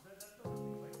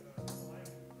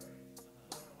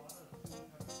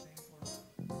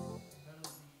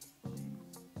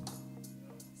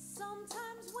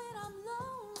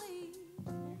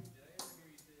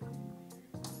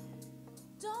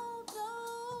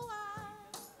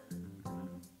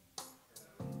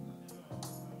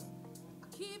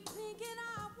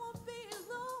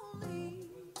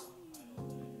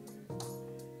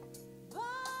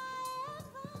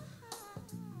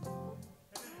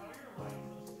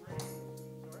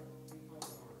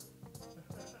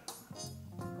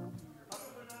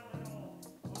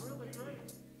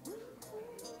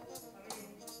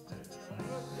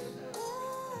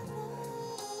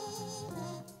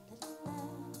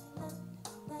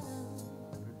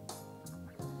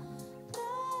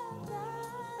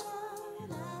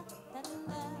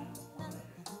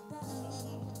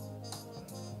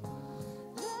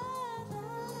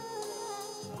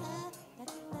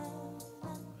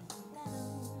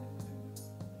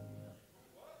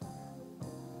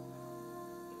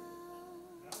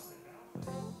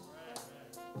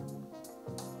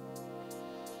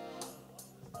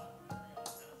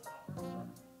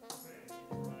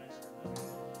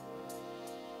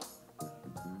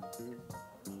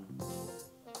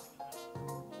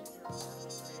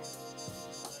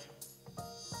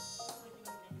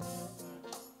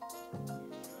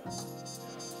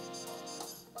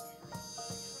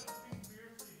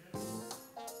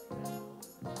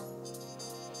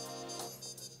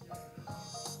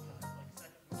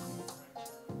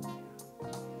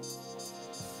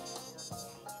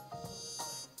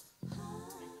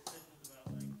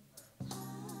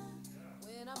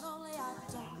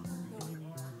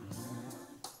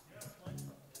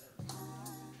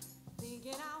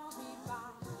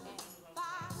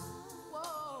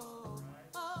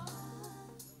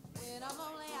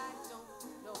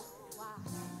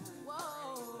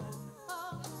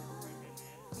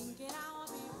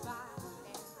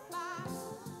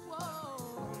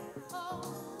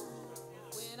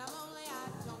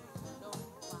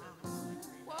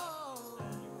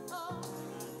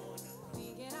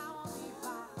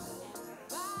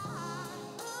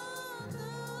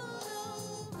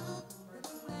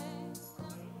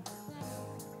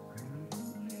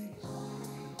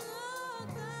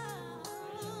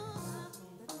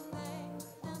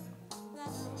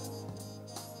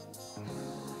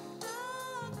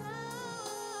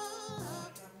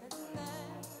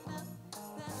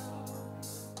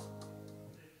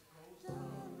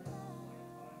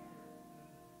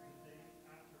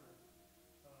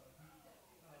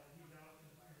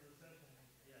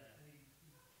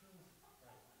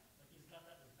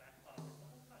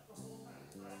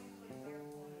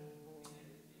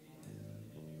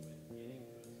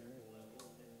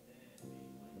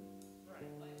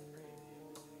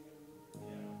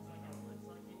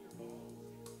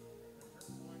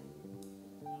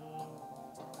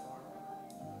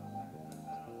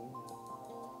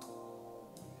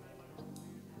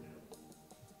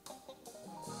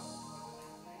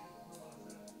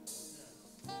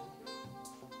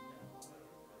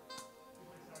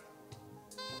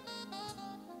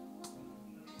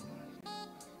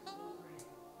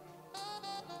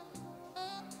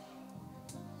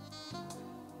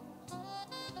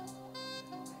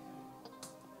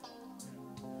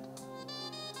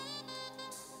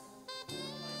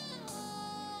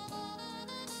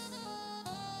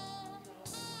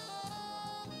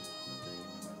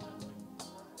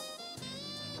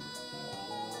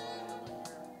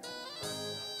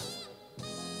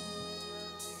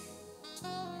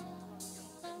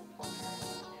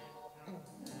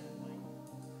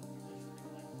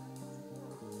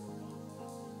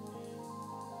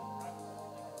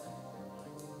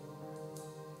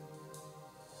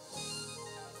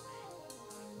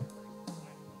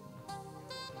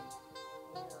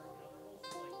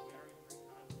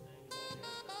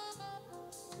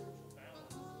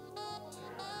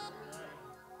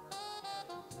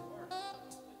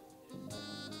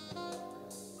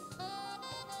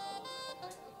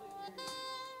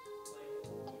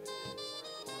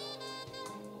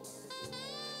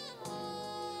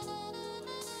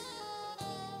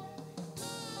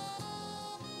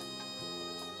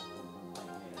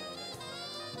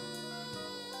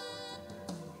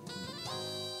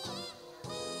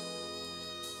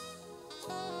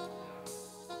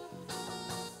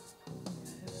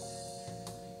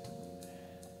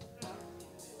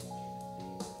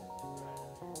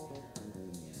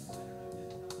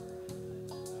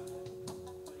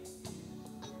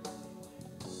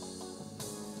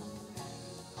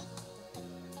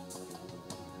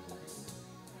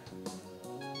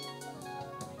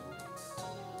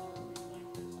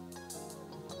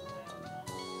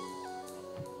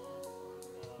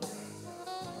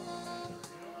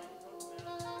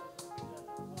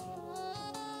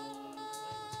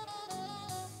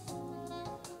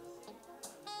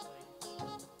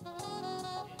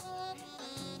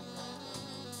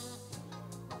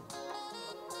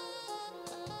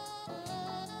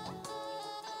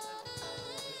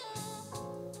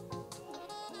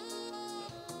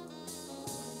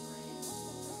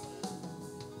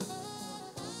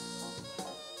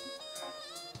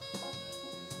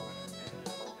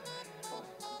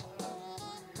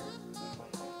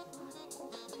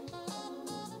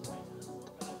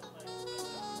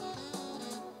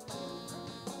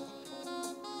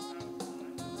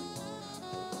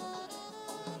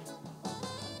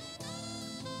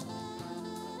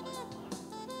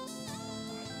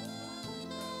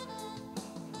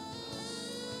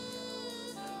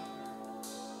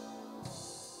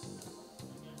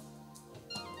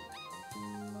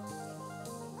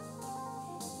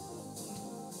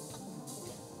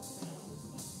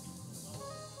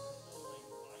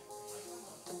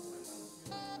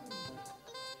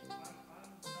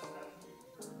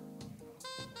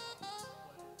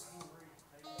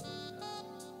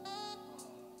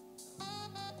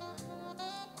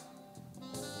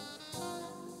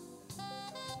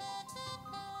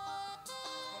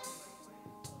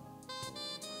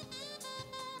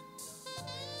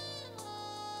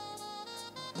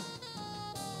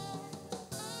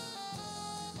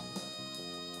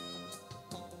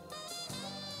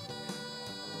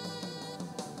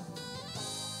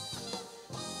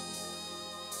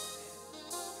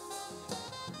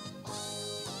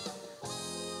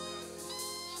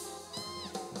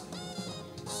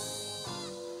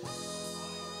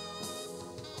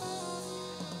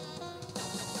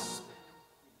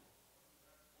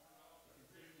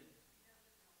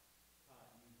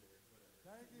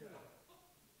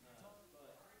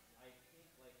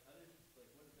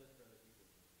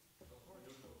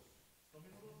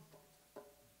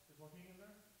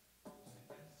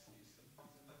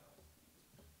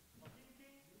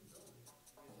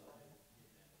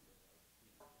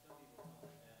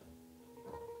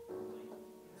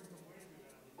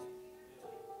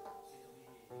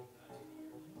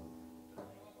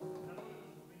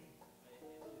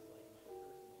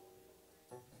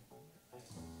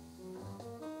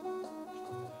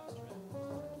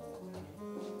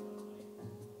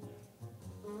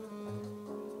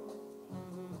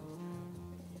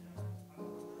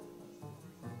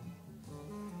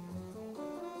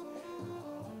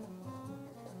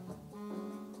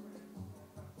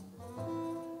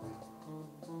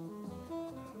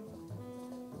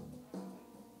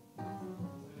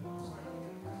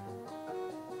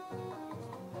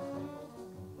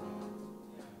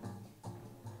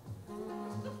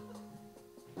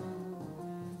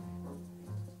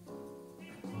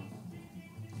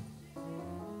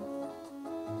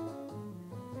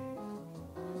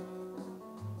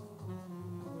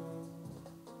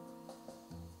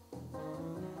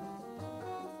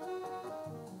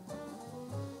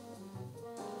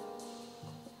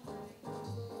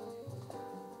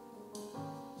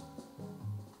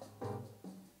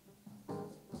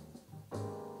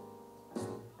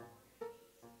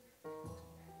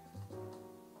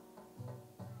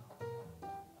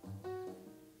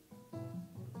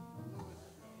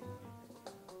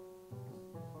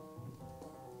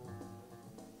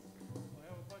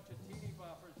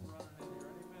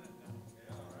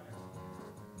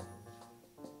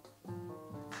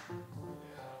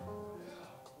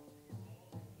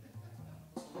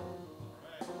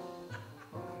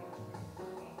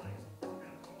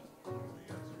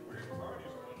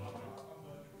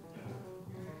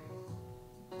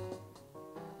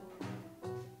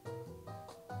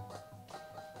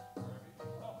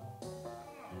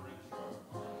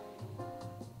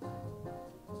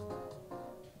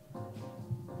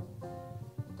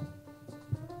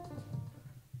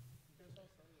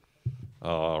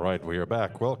 All right, we are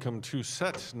back. Welcome to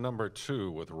set number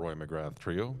 2 with Roy McGrath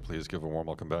Trio. Please give a warm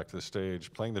welcome back to the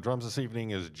stage. Playing the drums this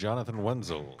evening is Jonathan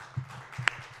Wenzel.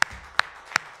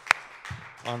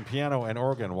 On piano and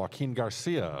organ, Joaquin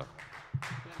Garcia.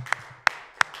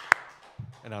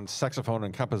 And on saxophone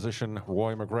and composition,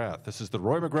 Roy McGrath. This is the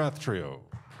Roy McGrath Trio.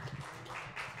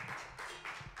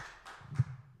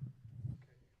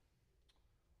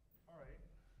 All right.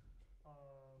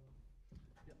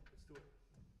 Yeah, let's do it.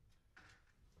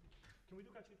 Can we do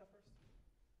Cachita first?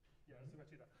 Yeah, let's do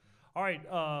Cachita. All right.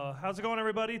 How's it going,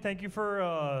 everybody? Thank you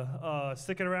for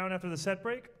sticking around after the set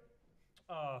break.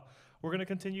 We're going to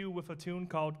continue with a tune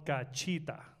called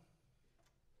Cachita.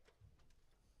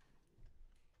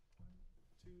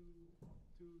 1, 2,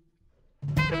 3.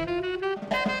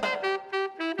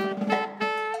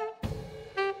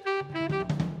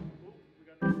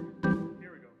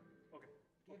 Here we go. Okay.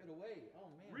 Give it away. Oh,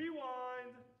 man.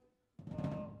 Rewind.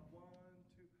 1,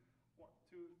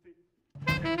 2, 3.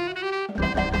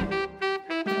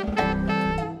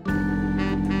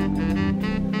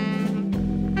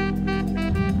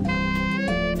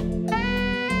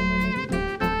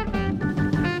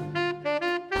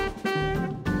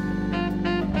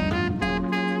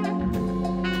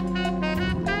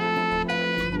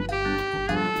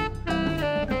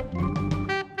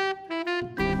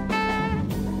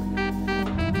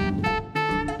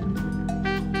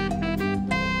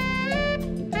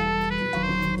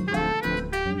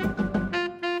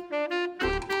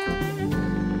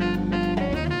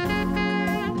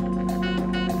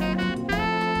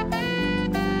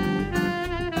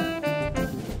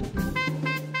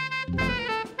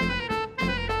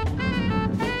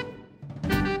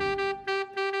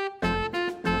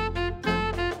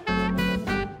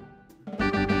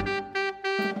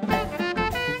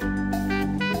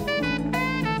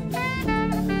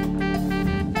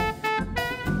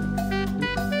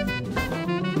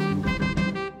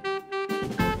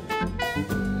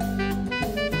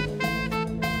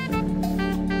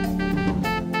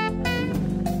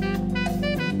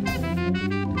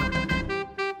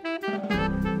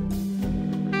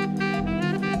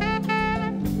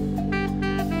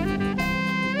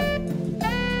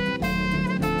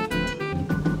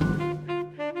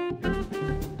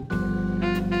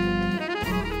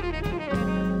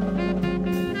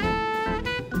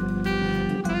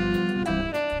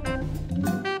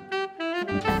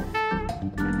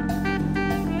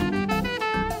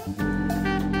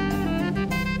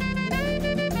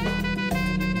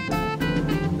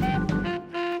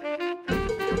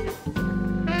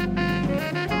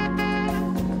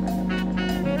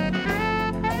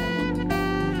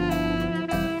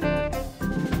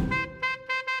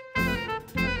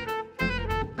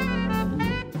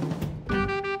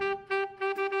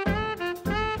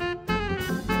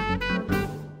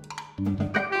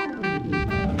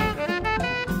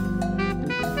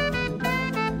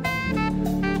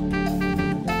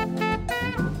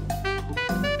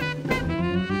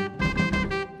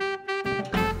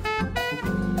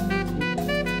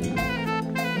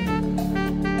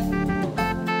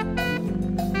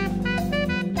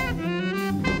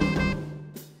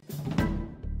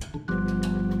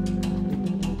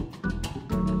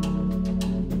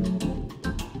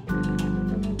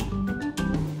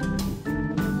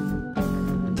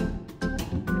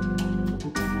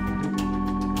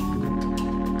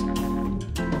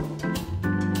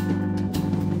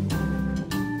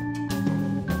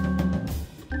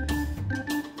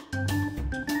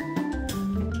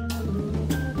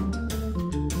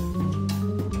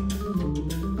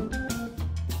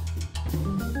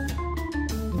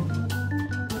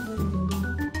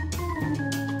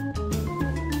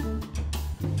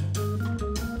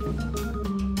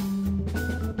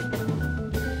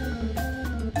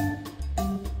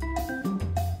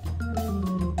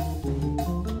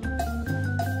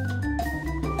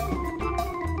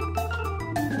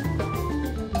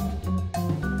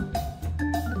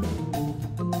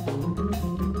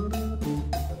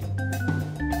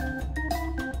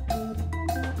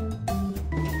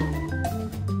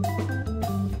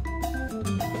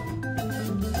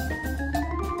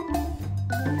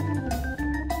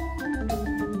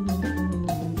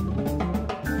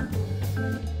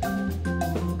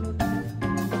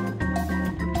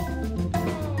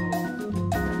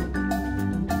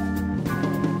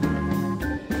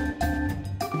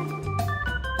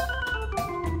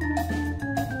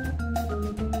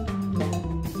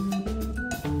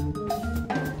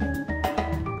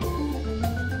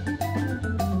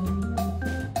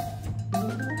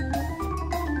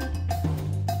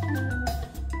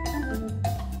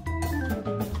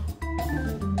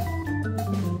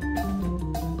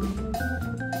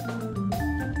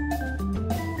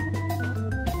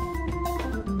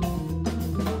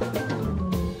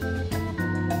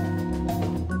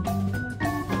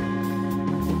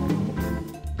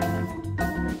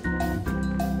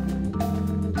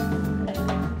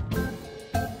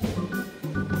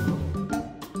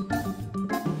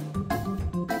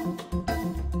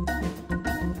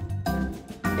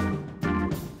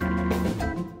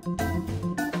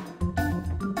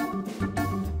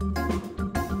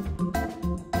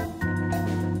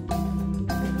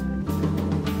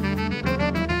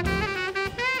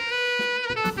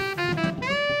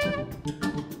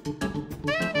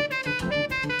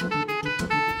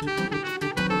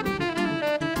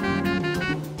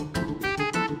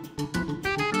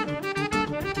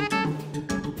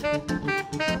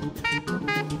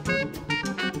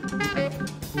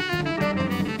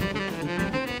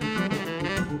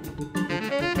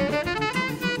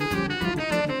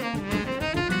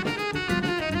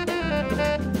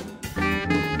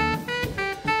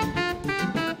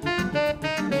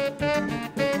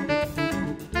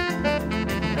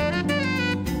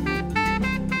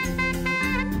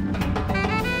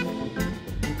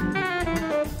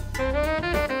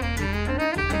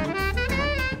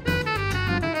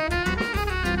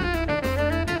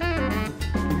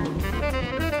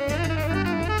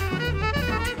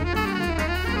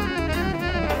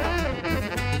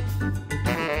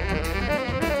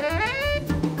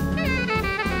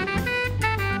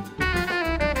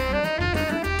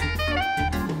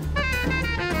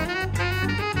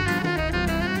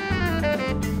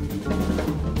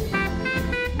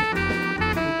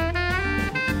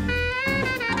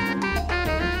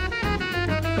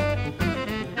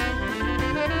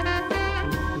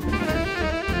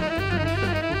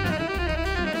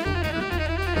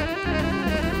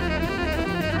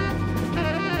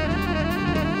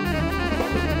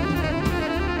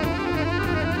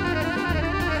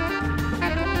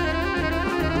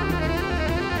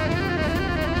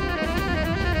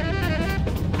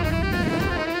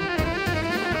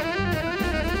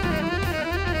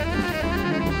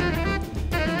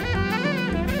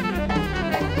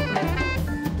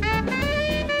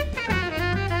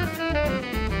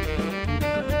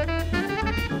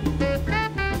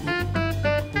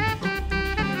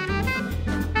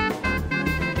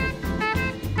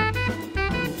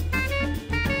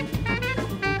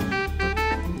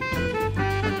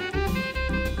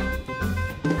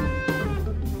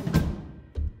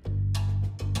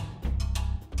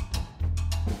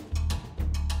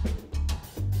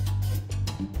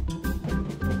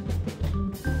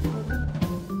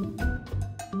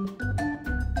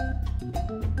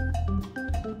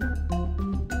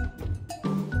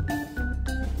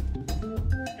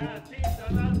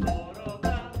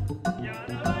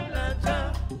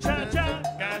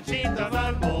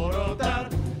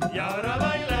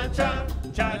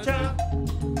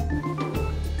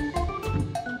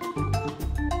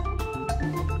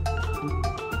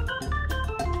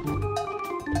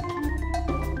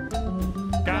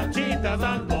 cachitas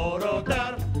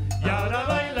alborotar, y ahora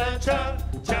baila cha,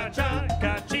 cha, cha,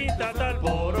 cachitas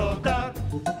alborotar,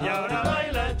 y ahora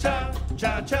baila cha,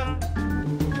 cha, cha.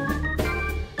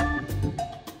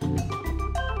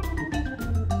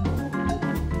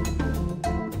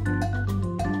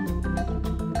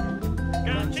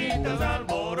 Cachitas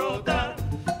alborotar,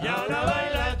 y ahora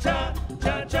baila cha,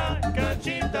 cha, cha,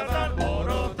 cachitas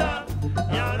alborotar,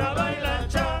 y ahora baila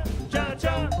cha, cha,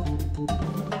 cha.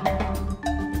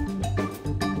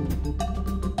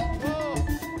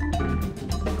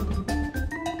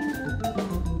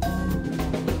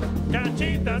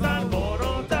 Cachitas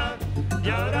alborotar, y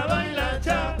ahora baila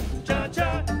cha, cha,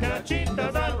 cha,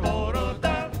 cachitas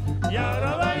alborotar, y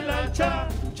ahora baila cha,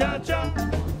 cha, cha.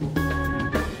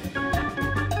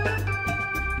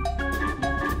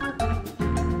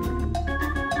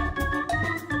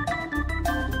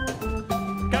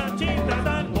 Cachitas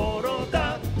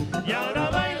alborotar, y ahora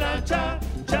baila cha,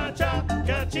 cha, cha,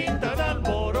 cachitas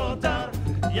alborotar,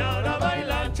 y ahora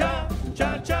baila cha,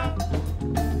 cha, cha.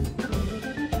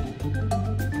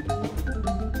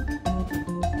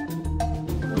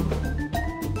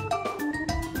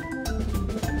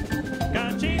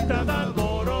 Cachitas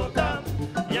alborotar,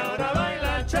 y ahora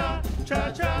baila cha,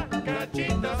 cha, cha,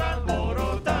 cachitas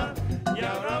alborotar, y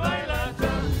ahora baila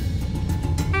cha.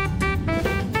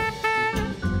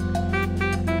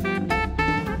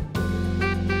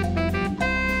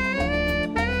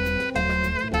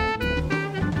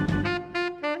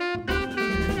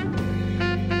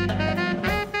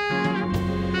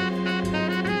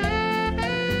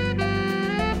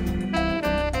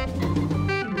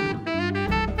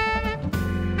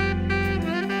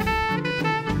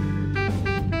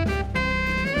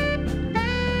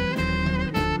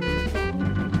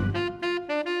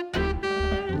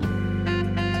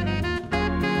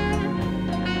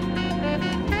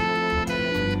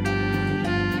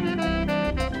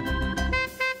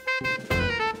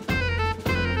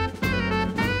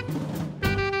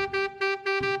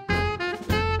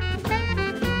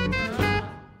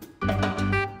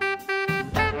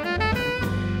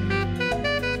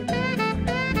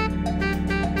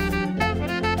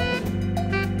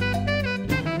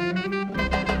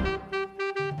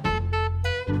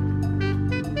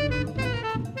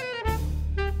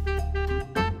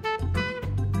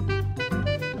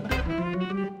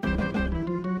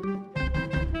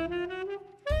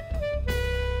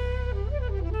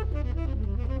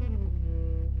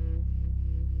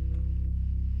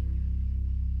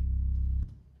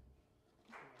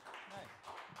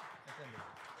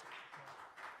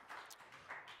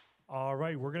 All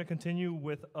right, we're going to continue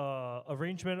with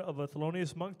arrangement of a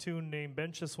Thelonious Monk tune named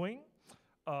Bencha Swing.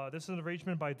 This is an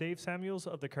arrangement by Dave Samuels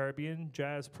of the Caribbean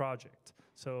Jazz Project.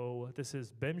 So this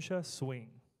is Bencha Swing.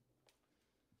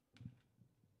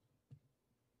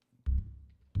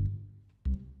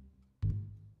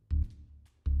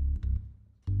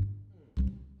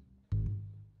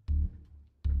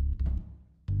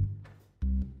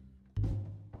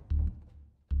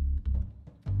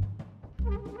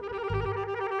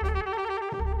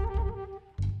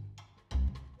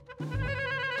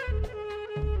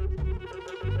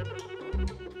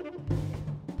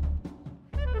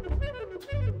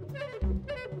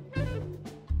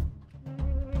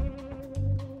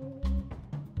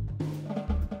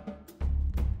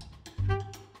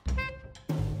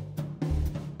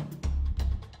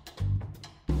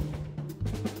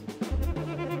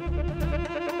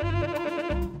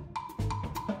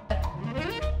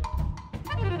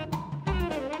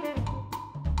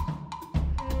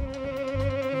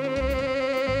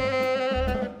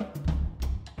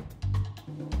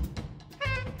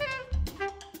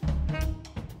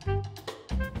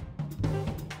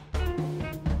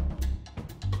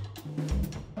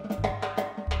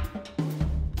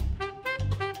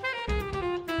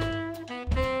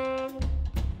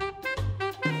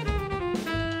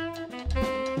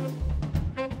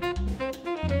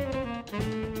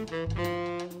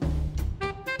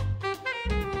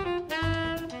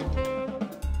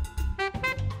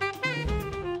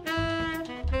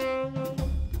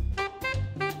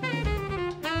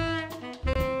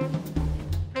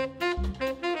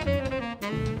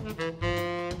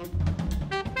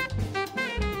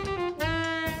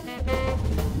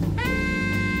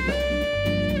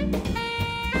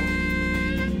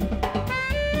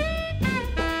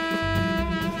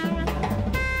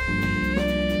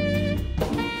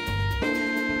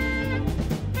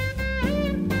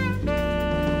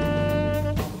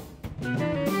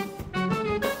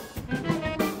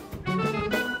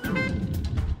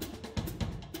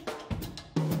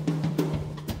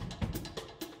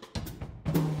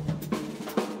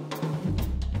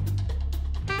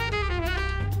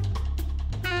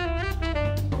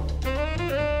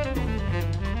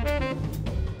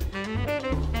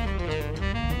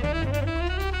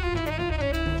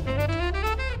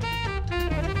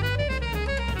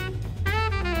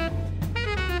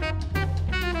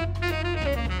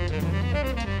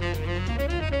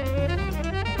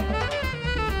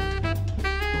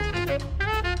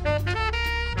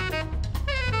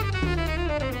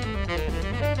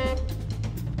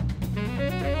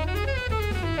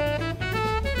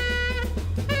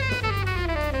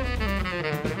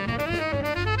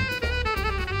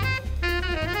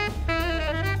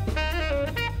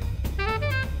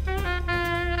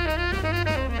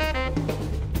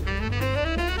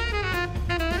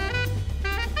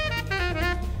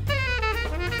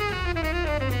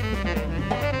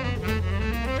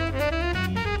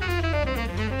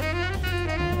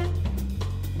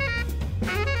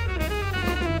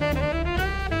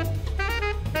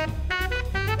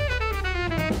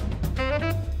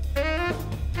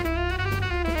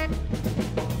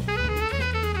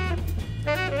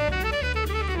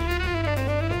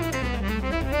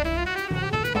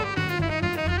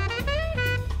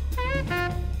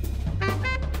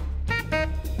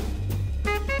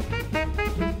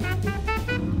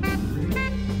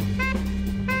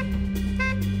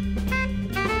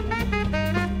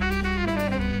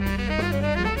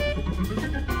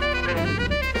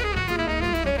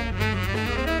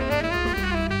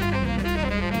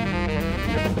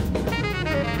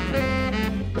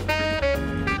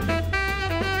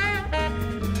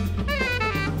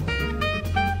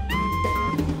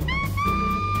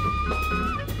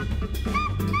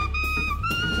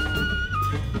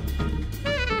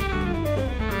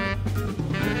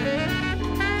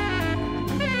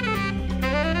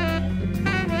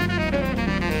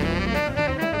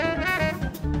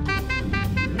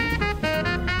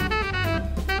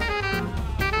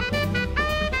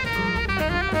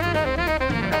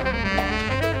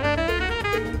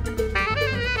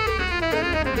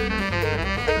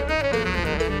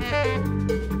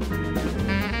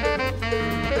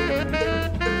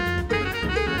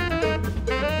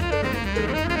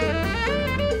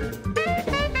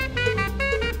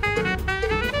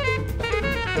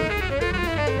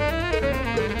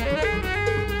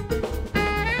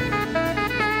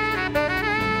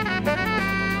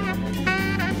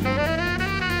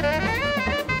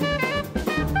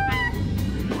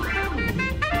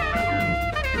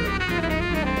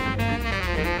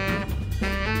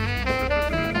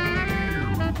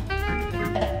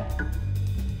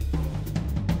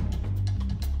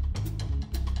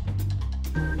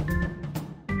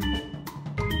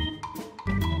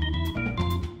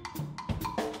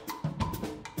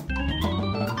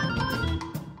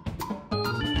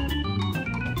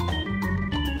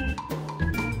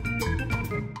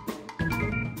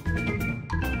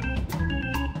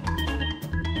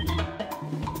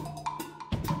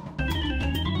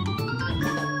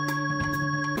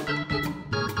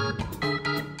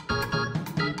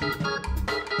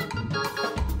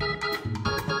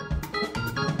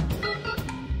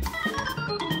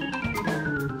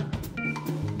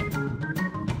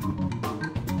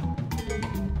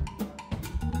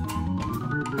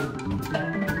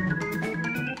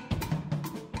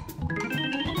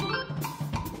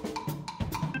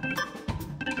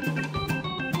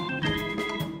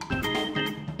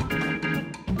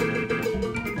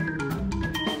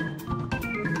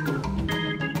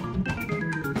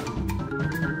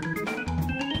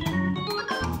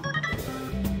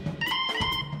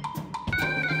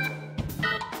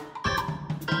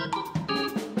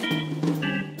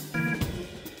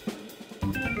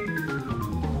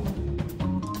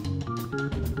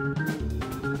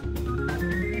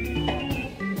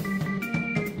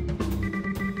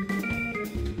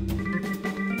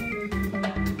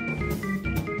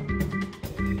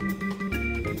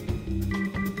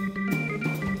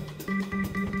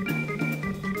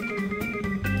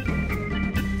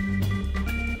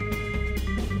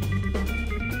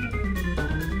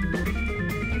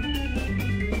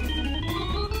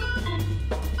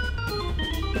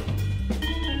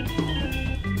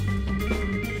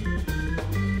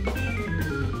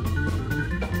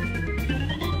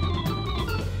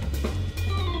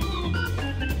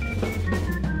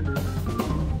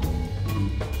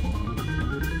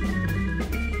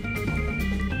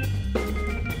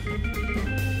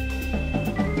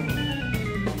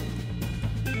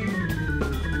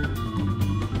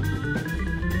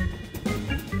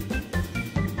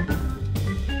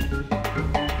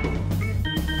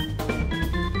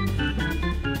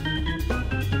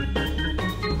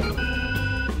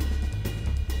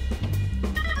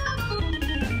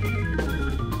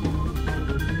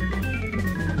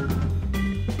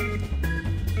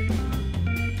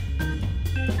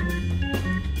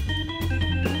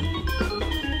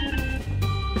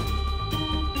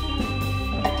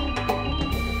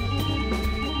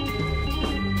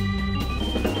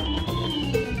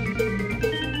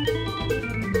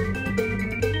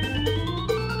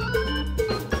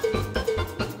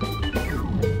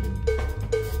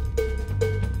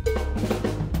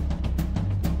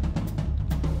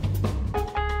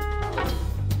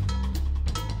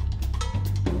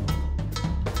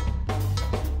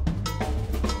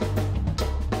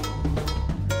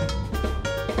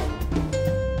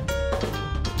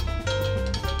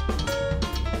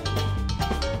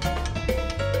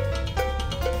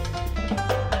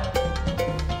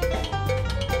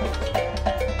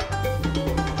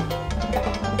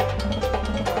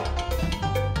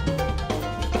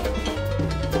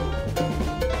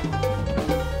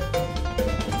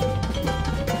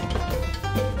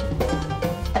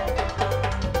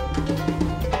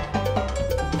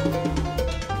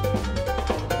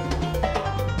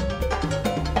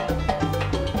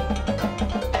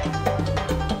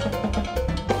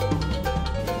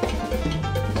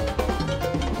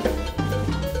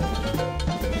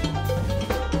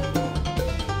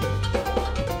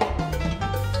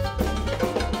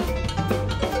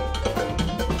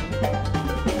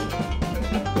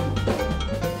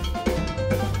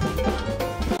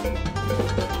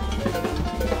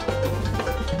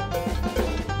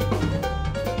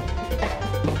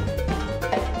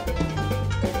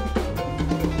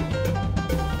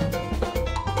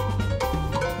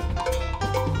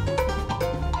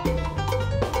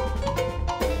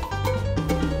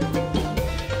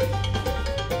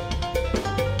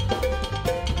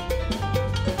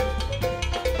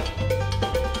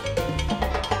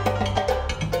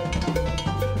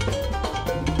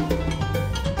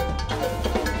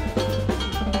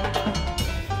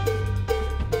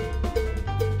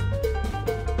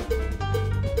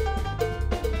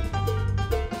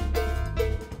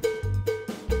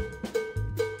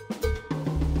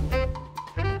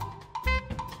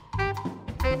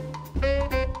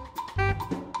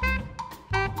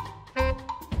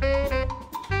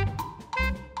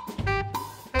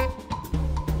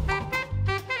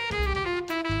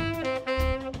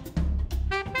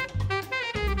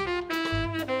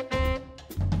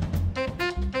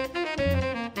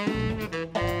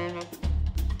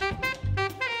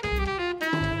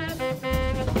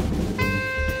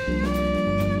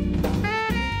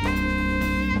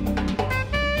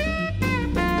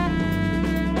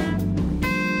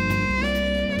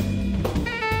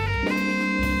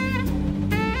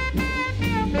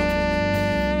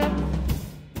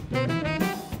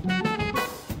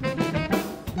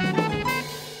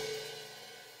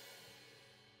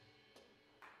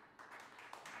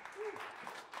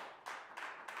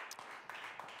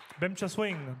 Bemcha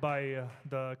Swing by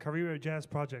the Carrera Jazz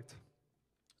Project.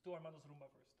 Let's do Armando's Rumba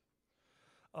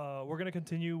first. We're going to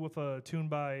continue with a tune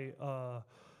by I'm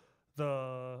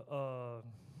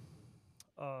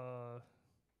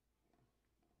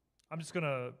just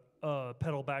going to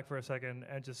pedal back for a second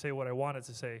and just say what I wanted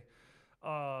to say.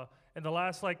 In the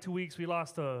last 2 weeks, we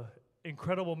lost a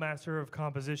incredible master of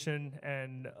composition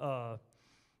and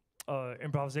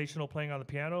improvisational playing on the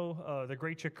piano, the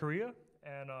great Chick Corea.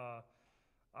 And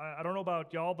I don't know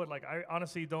about y'all, but I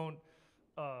honestly don't.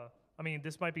 I mean,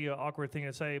 this might be an awkward thing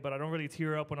to say, but I don't really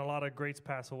tear up when a lot of greats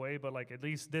pass away. But at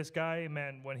least this guy,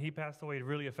 man, when he passed away, it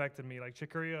really affected me.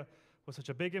 Chick Corea was such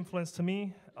a big influence to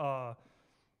me.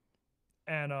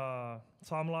 And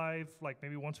saw him live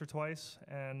maybe once or twice.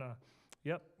 And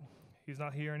yep, he's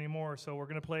not here anymore. So we're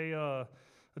gonna play a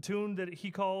tune that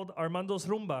he called Armando's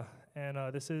Rumba. And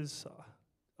this is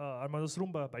Armando's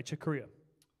Rumba by Chick Corea.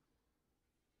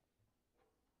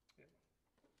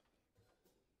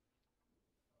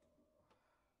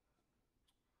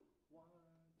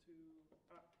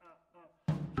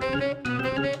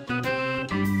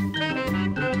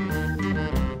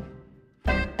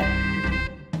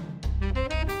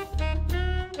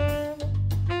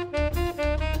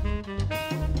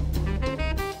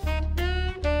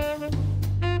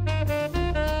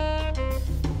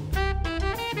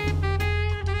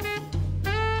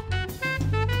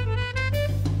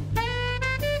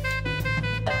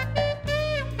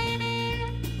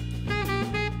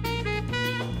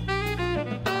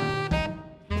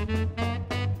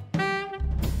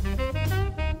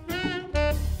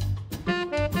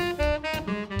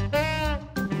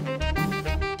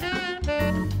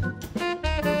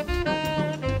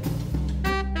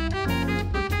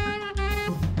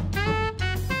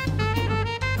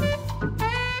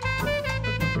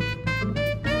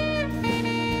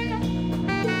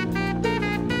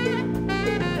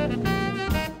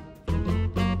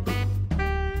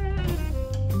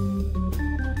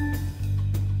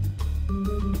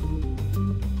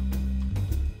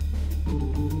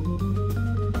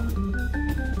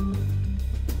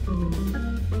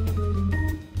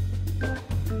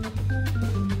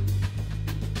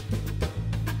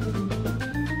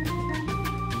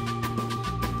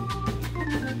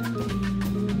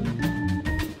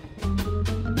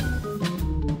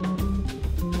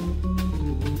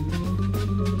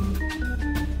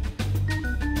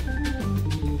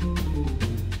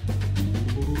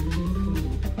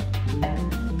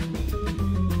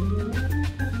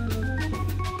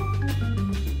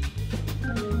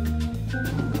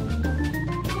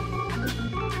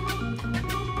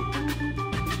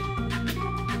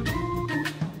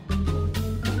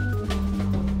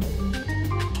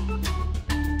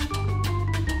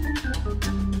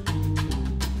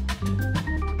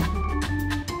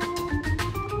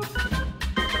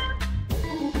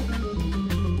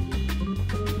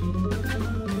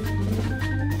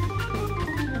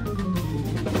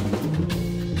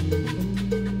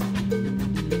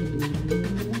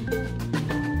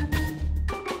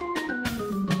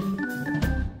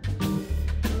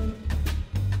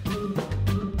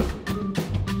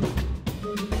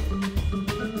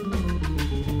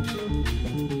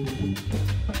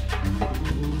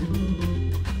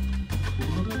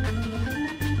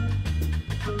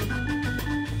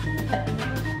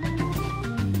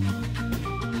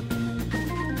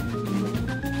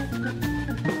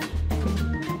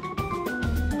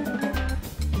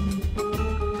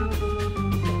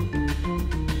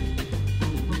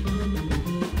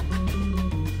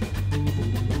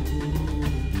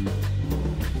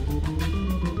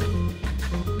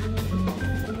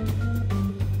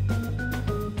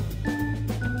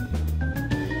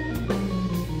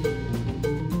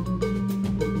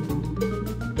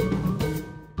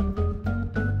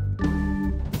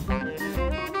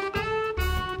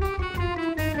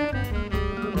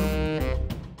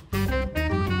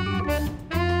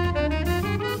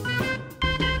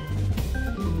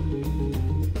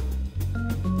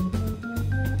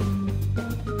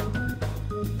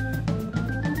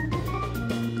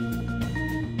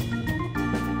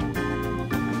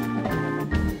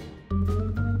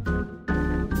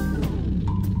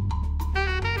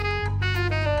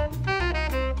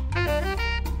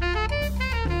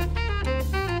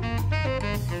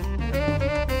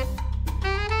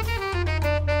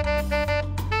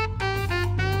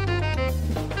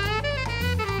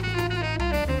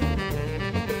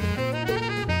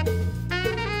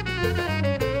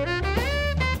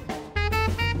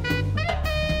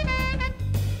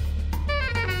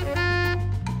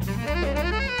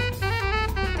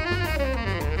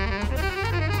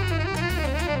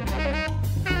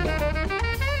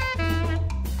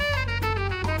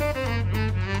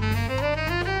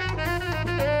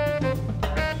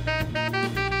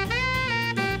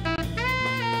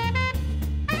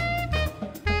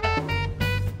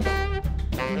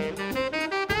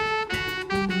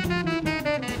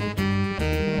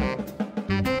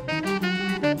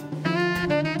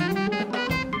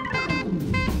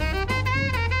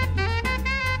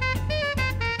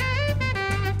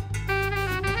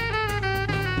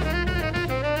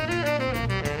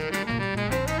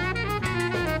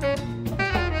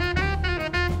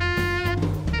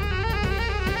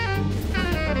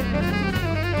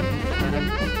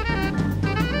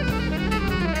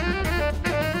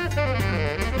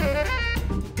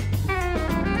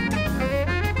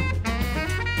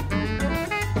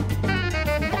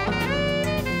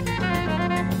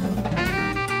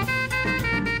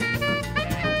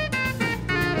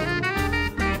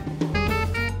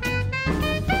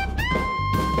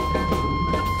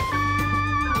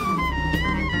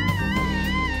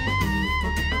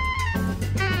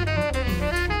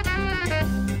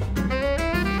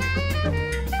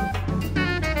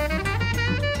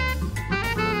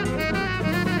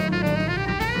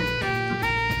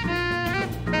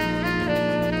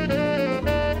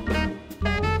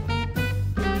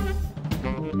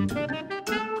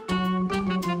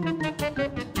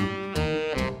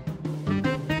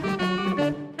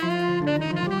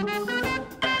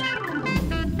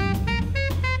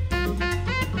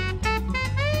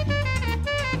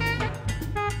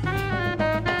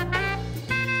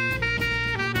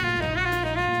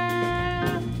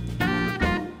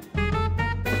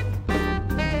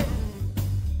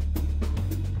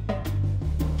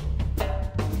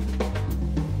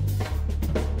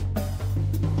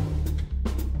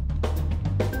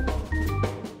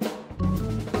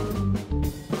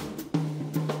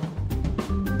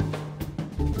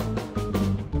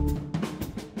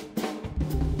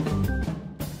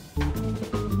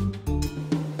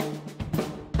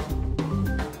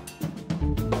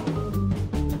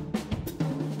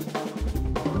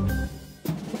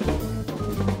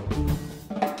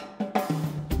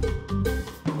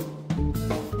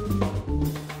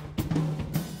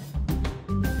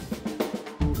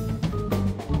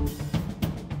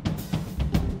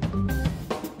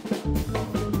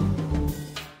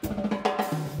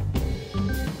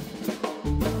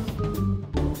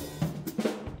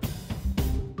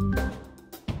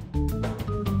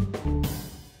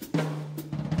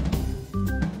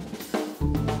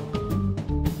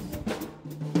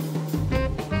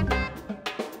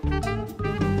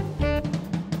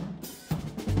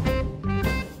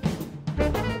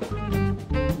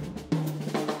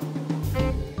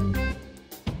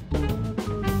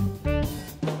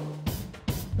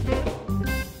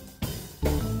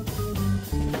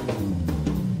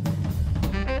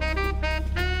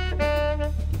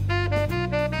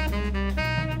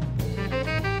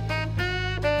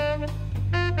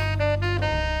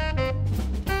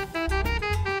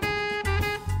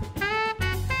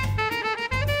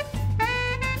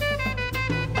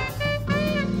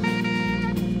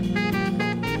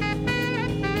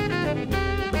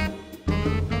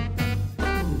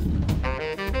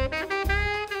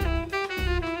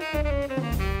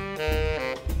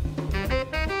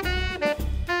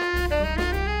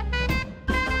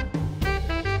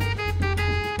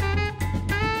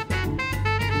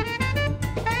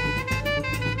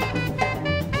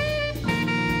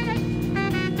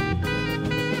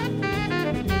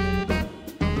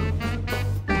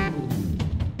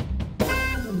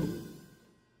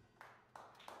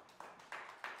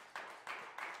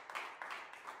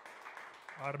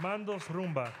 Armando's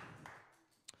Rumba.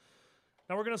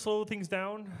 Now we're going to slow things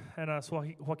down, and so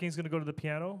Joaquin's going to go to the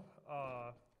piano.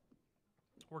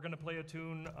 We're going to play a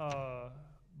tune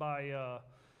by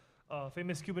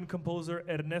famous Cuban composer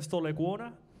Ernesto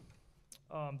Lecuona.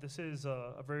 This is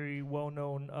a very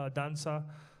well-known danza,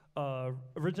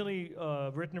 originally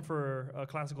written for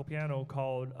classical piano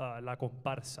called La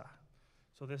Comparsa.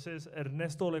 So this is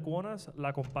Ernesto Lecuona's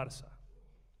La Comparsa.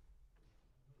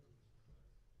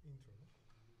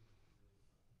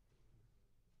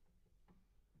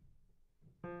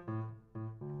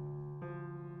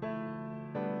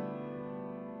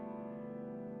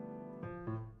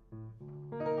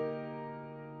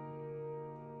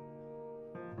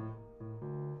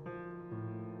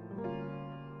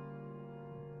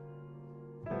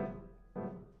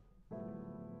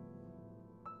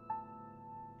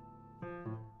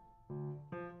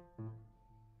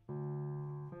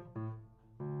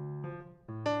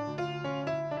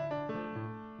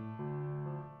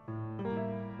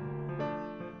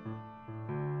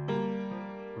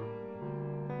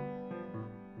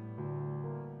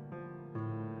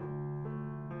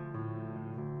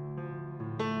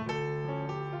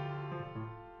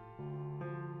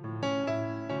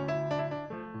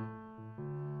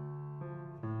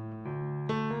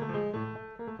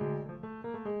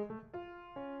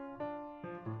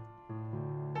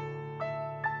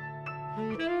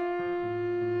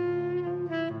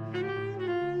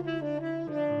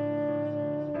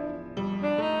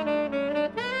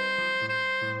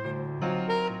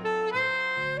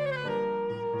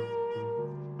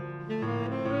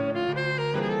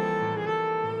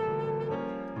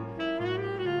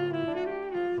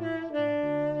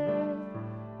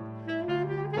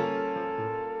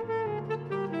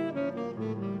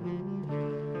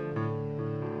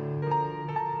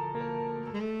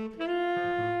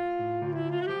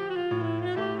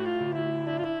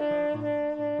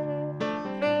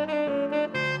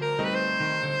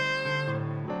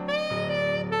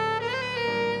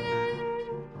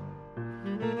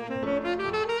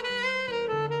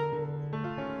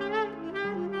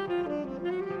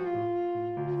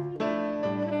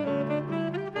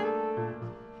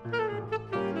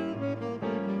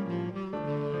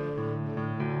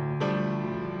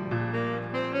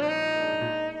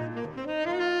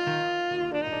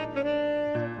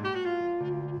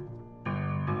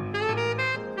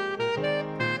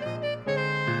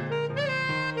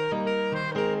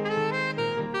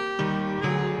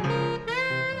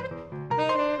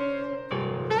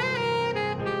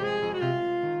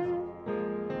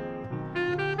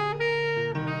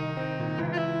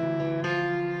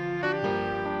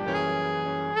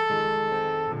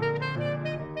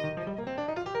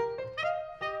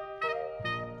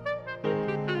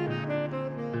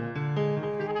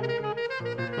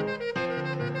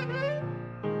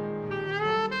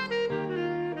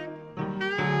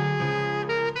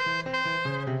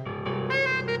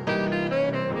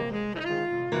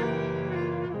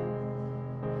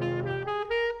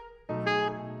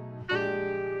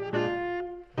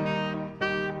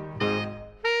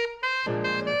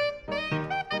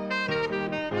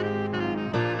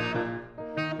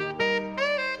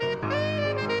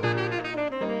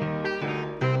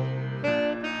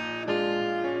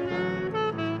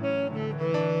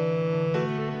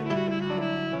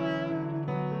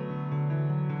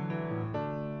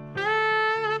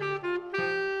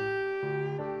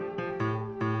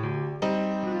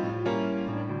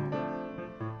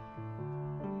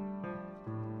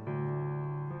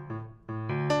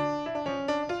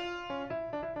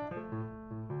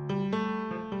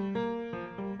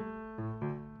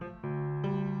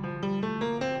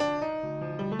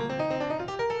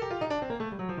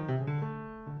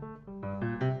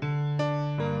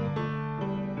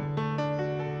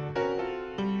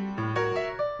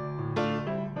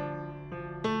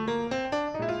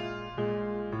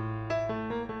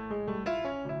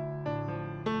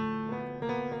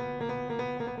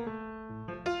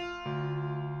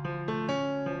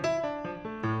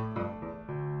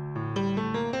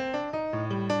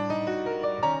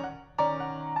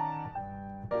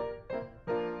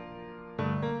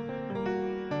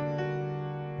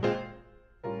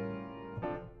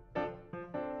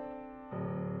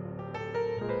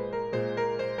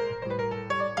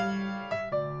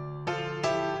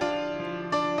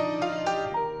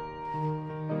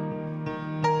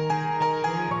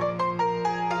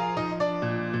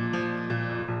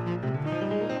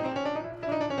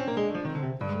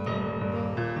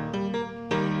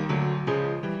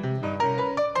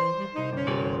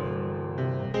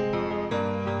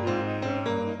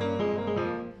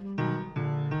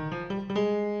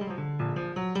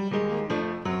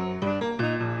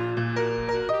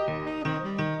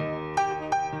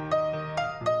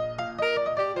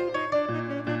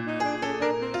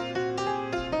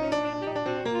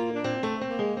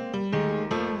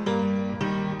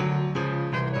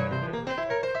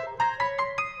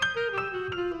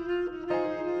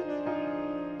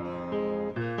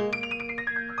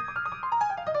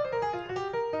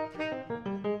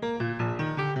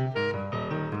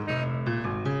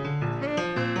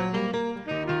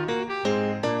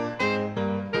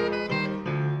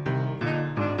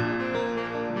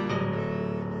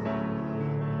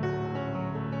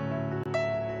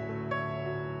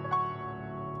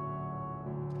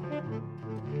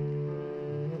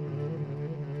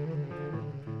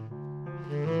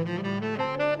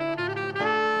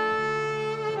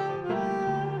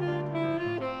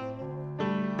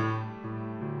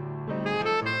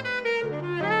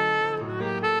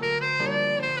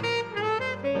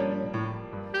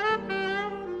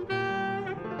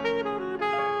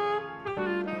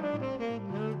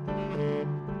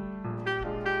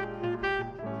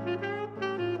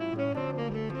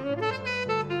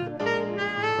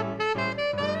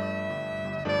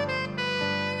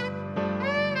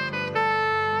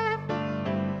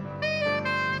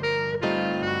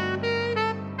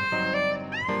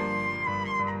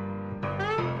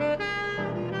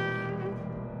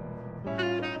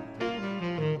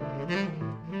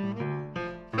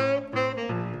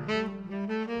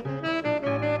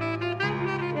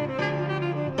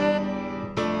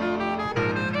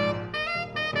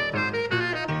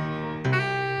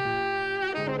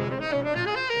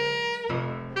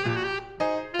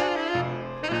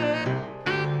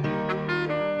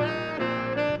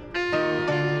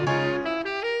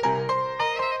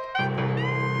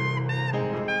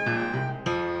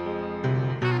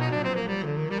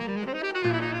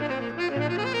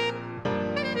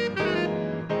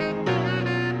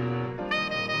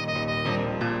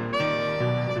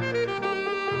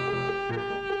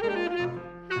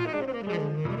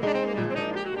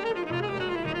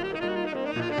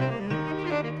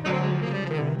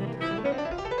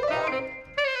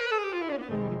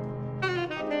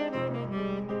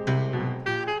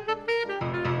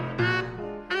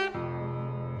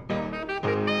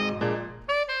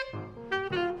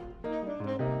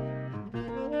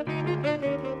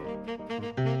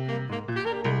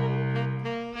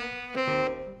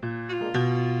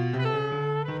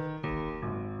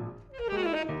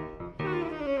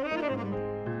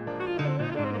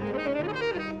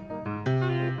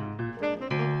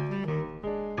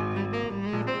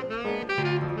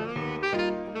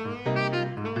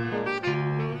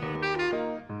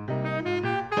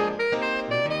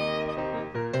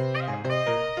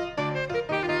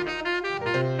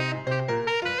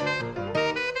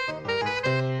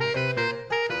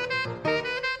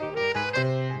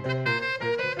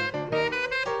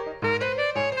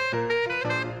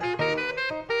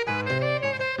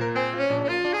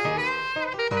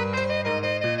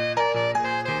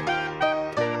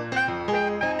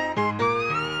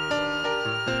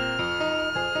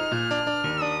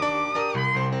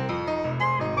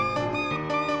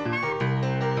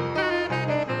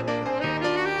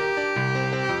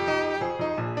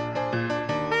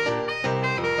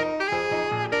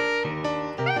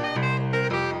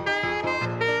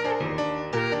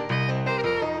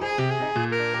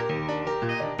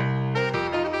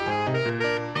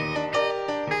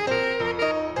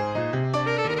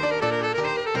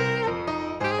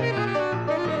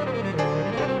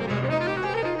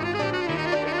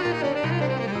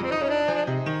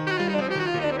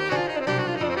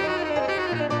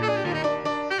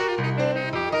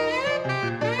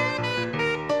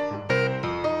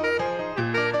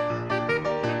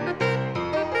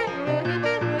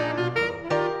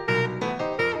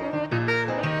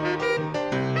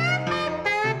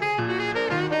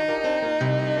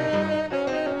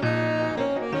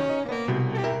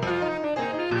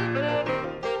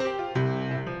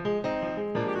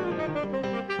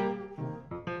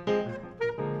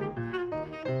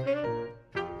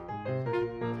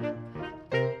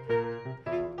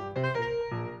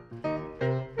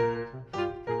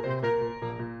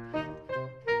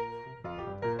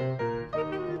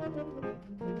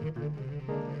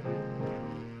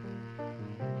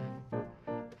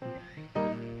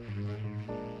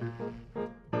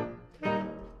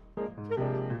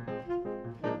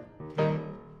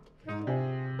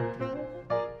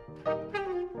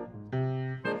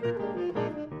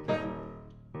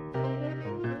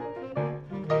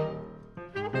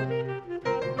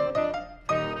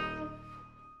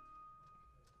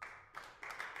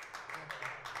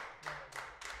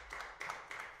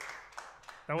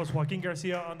 That was Joaquin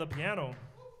Garcia on the piano.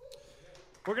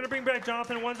 We're going to bring back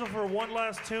Jonathan and Wenzel for one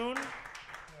last tune.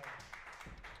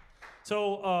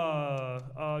 So,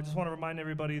 just want to remind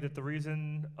everybody that the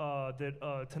reason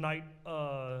that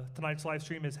tonight's live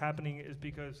stream is happening is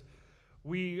because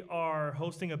we are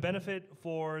hosting a benefit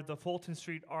for the Fulton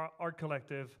Street Art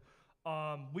Collective.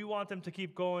 We want them to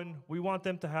keep going. We want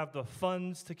them to have the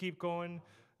funds to keep going.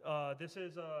 This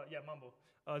is, Mambo.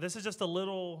 This is just a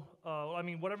little, I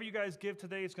mean, whatever you guys give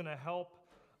today is going to help.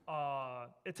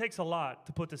 It takes a lot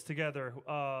to put this together.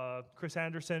 Chris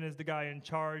Anderson is the guy in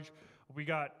charge. We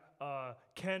got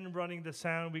Ken running the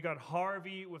sound. We got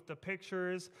Harvey with the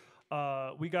pictures.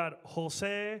 We got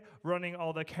Jose running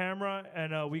all the camera.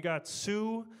 And we got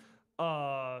Sue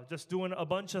just doing a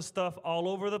bunch of stuff all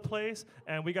over the place.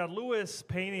 And we got Lewis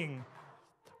painting,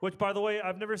 which, by the way,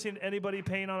 I've never seen anybody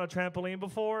paint on a trampoline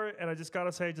before. And I just got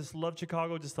to say, I just love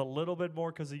Chicago just a little bit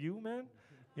more because of you, man.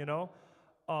 You know?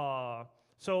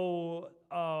 So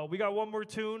we got one more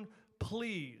tune.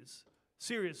 Please,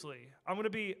 seriously, I'm going to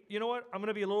be, you know what? I'm going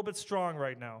to be a little bit strong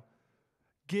right now.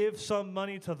 Give some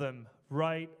money to them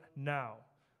right now.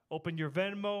 Open your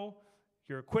Venmo,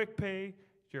 your Quick Pay,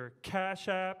 your Cash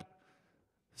App.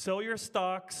 Sell your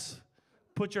stocks.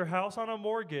 Put your house on a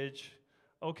mortgage,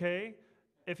 okay?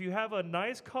 If you have a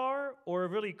nice car or a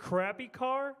really crappy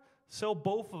car, sell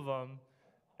both of them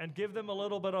and give them a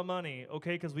little bit of money,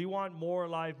 okay? Because we want more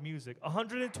live music.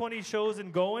 120 shows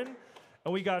and going,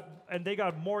 and they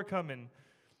got more coming.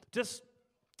 Just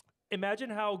imagine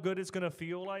how good it's gonna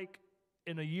feel like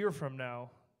in a year from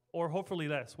now or hopefully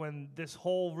less, when this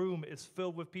whole room is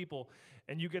filled with people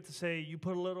and you get to say you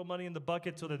put a little money in the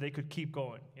bucket so that they could keep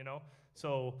going, you know?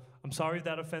 So I'm sorry if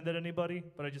that offended anybody,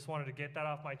 but I just wanted to get that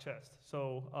off my chest.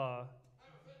 So,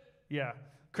 yeah,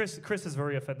 Chris is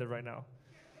very offended right now.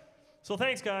 So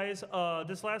thanks, guys.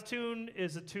 This last tune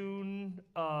is a tune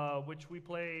which we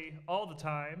play all the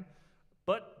time,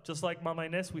 but just like Mama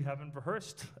Inés, we haven't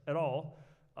rehearsed at all.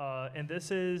 And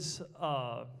this is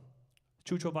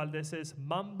Chucho Valdez's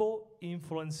Mambo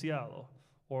Influenciado,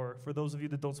 or for those of you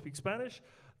that don't speak Spanish,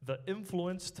 the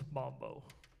influenced mambo.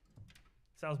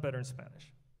 Sounds better in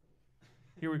Spanish.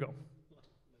 Here we go.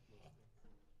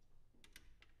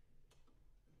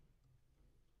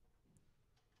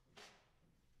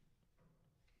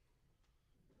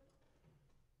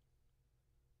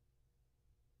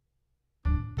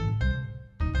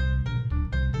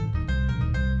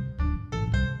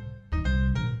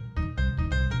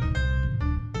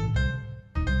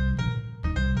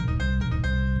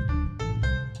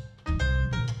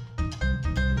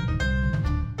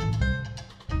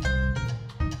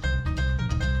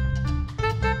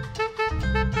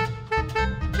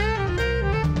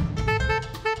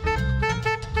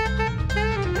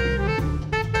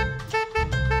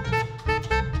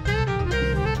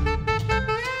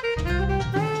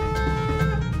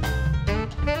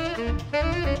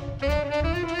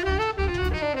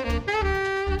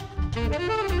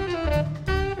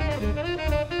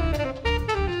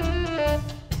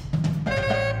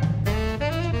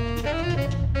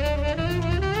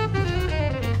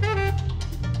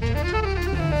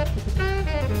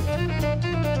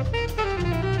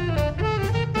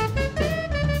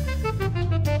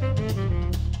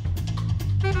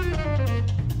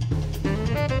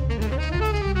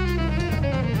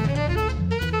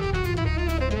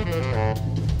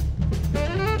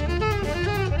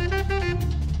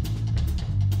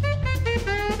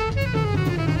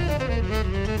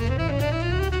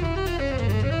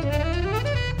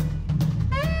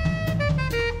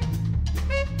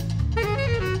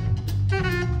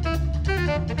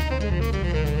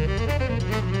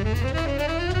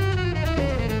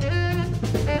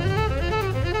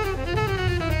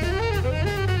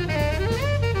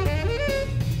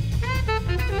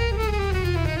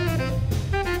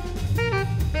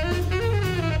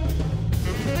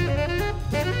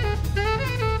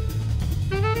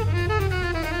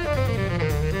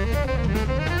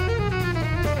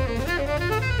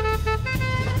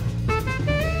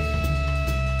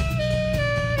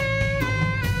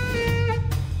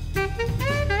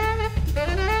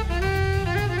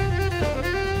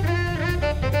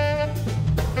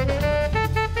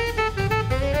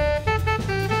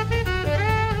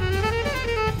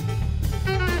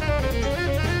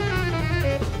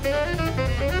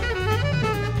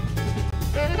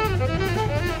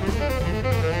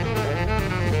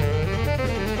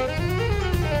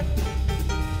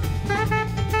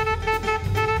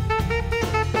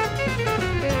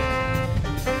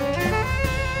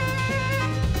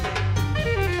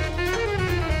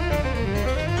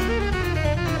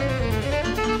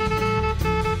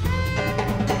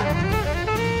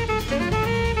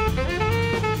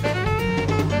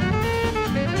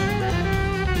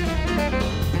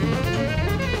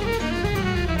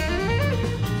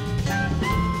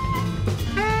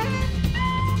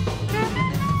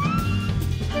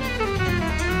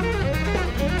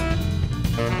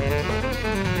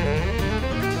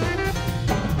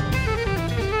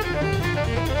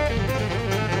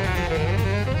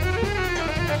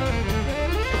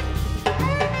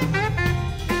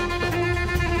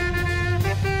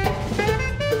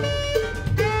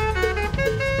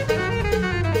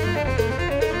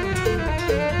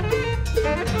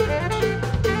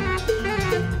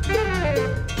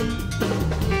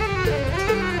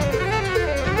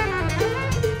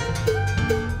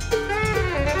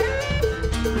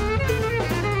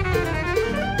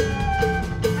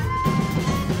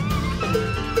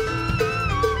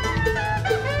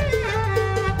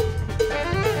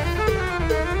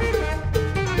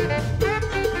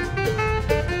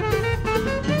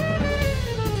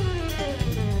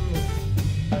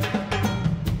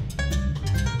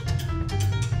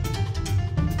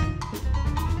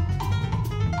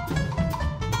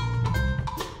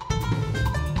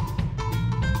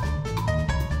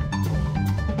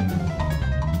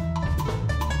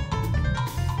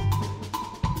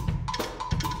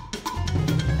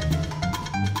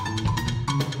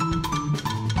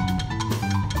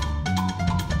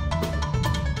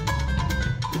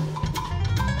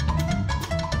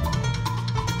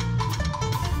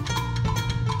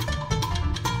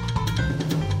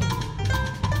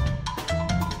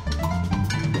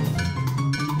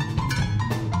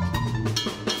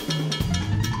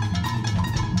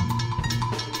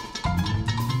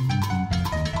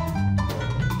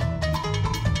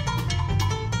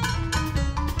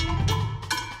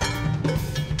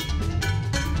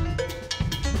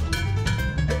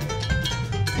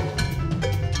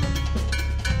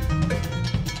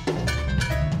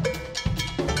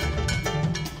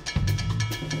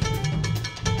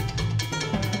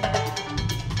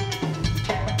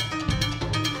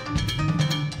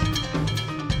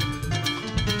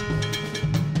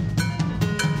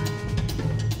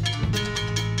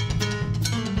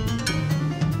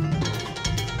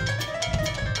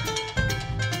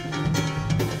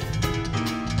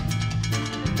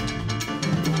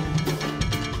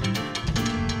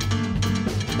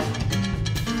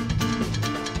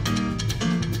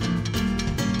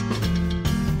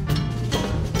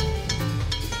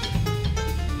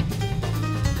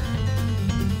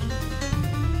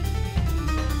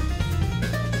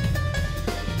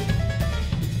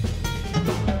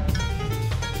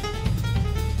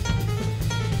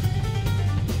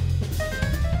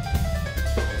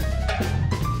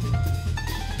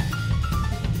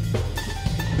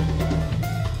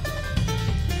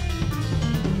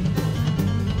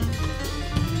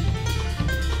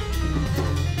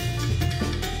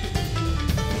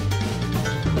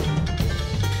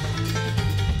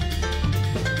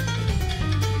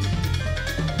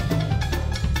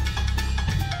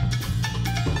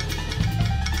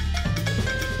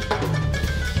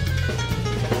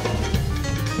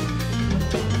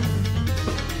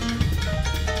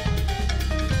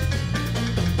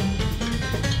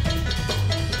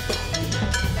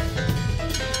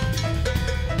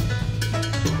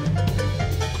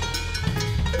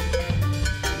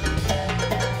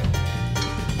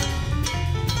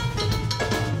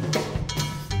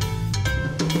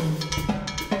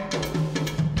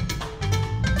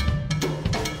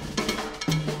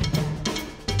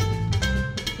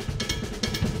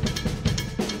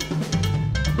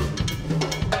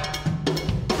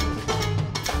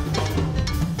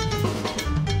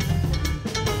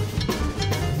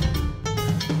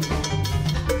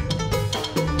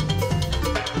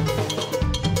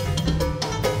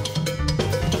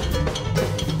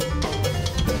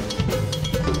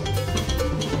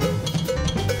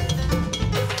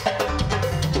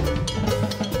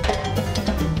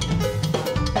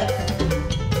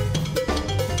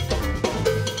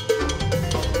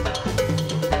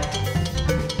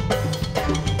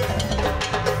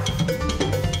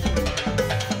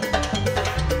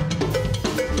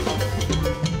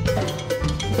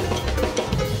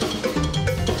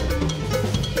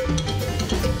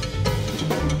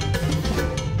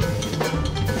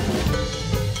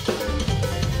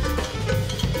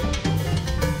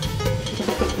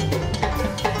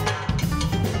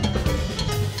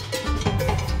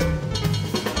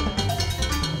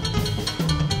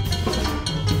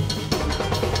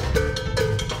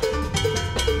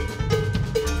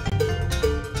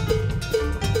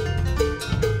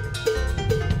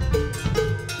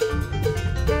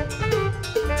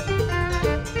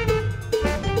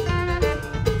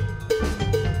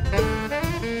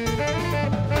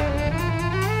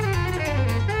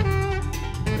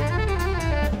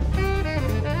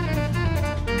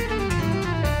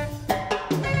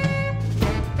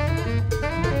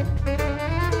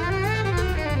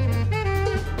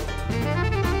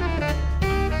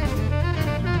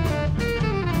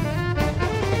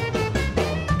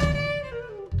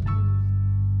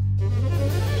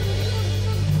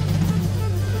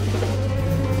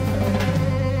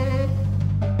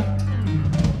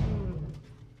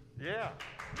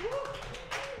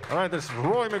 All right, this is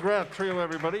Roy McGrath Trio,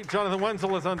 everybody. Jonathan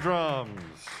Wenzel is on drums.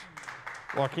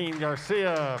 Joaquin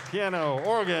Garcia, piano,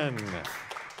 organ.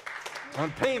 On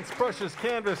paints, brushes,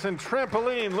 canvas, and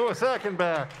trampoline, Lewis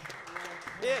Achenbach.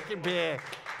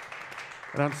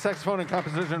 And on saxophone and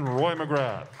composition, Roy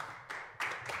McGrath.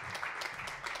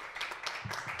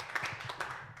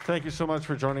 Thank you so much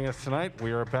for joining us tonight.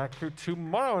 We are back here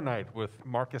tomorrow night with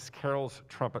Marcus Carroll's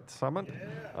Trumpet Summit.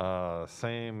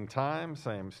 Same time,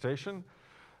 same station.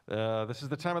 This is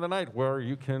the time of the night where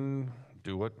you can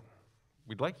do what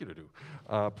we'd like you to do.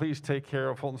 Please take care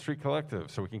of Fulton Street Collective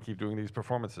so we can keep doing these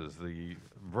performances. The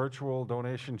virtual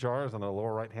donation jar is on the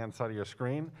lower right-hand side of your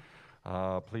screen.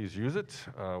 Please use it.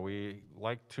 We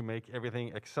like to make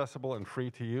everything accessible and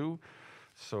free to you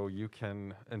so you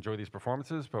can enjoy these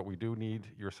performances, but we do need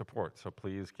your support, so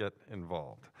please get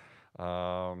involved.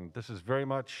 This is very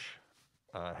much,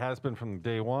 has been from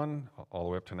day one, all the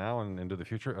way up to now and into the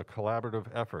future, a collaborative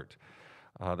effort.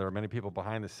 There are many people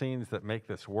behind the scenes that make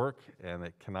this work, and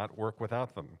it cannot work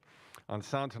without them. On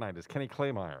sound tonight is Kenny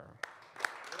Claymeyer.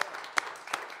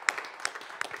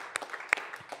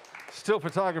 Still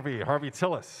photography, Harvey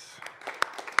Tillis.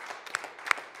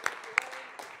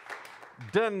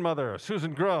 Den mother,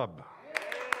 Susan Grubb.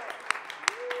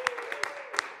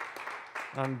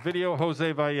 On video,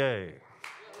 Jose Valle.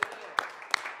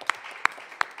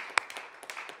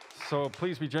 So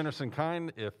please be generous and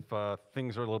kind. If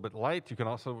things are a little bit light, you can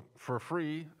also, for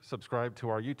free, subscribe to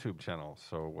our YouTube channel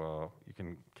so you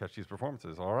can catch these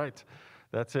performances. All right,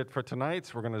 that's it for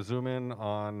tonight. We're going to zoom in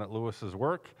on Lewis's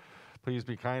work. Please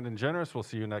be kind and generous. We'll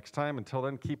see you next time. Until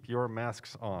then, keep your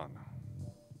masks on.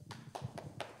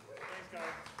 Thanks, guys.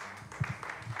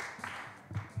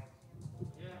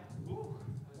 Yeah. Ooh,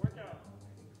 workout.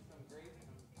 Okay.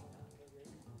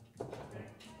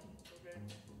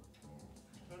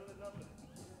 Go to the number.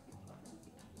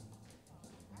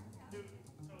 Dude,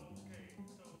 so, okay,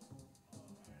 so.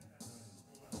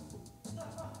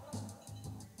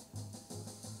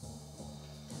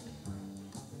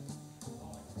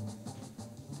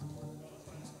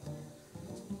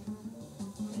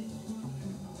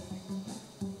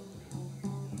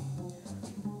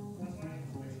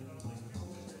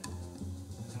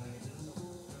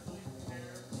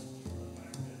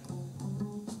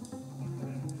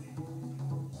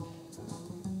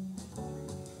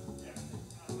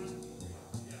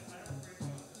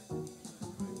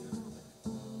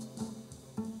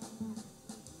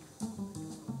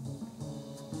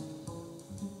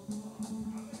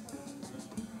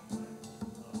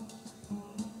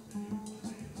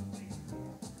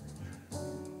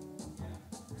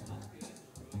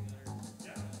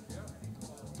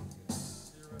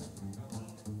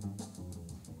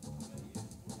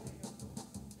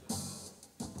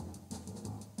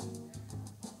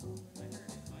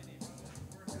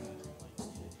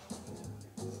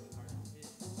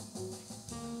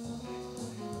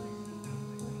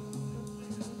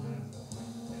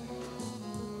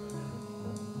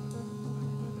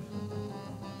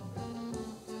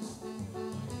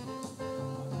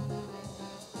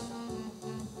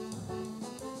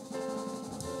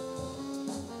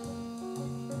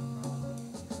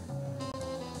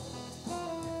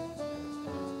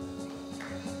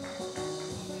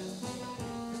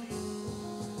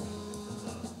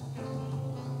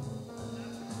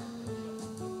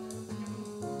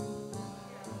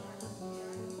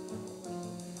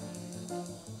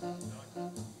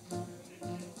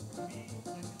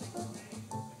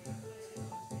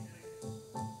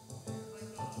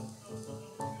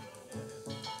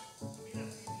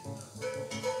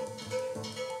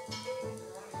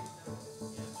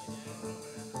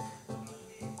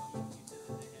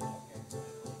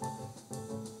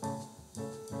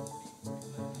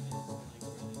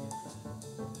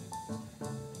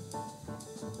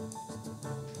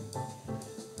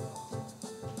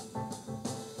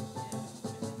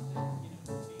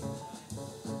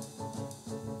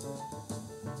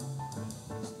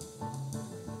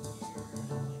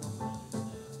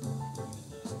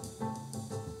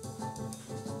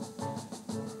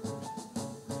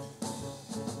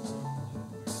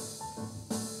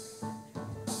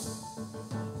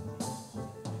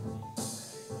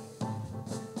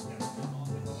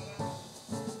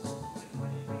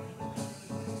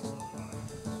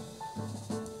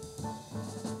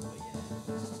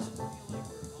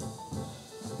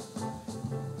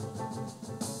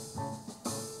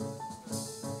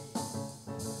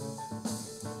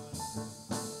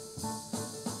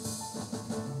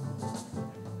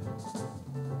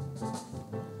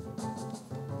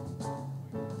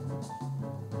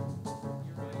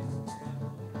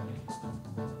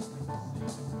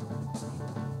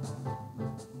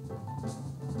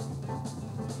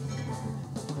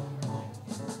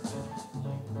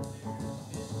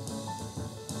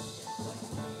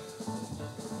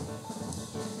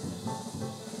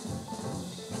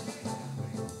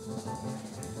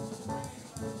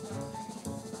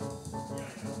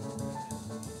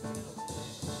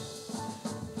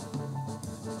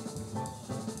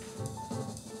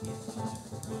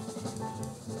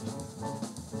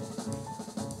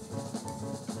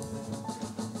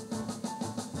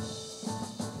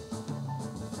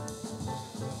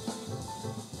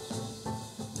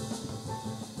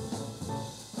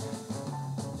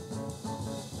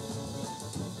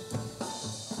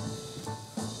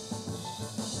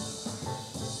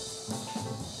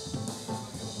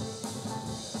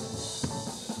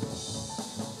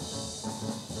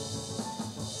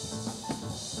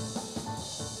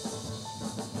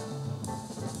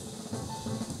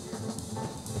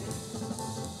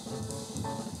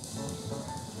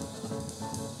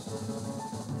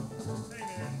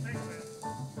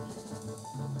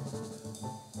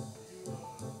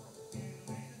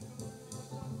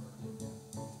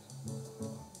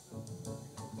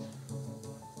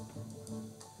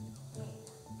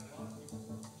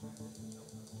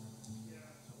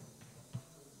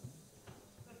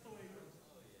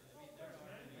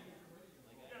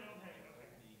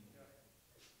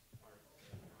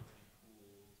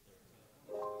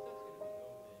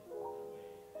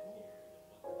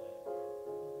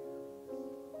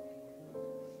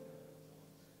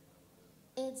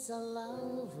 It's a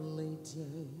lovely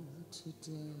day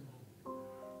today.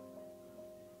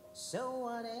 So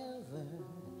whatever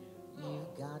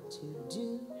you've got to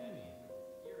do,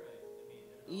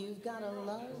 you've got a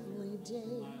lovely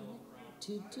day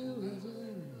to do it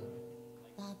in.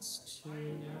 That's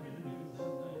true.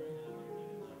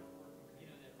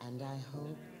 And I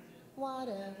hope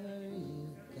whatever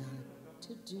you've got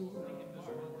to do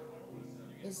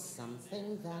is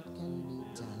something that can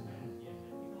be done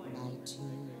by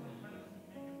two.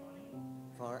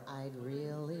 For I'd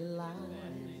really like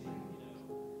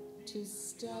to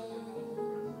stay.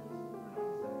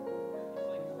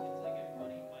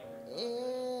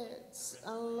 It's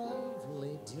a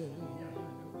lovely day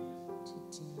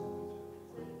today.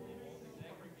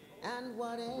 And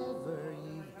whatever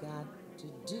you've got to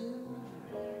do,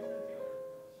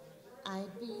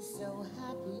 I'd be so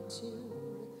happy to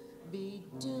be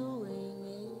doing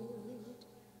it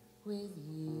with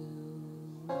you.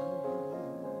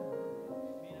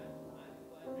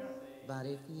 But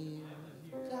if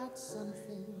you've got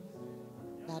something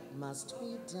that must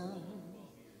be done,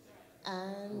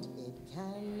 and it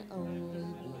can only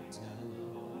be done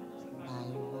by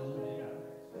one,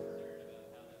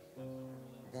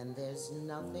 then there's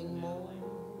nothing more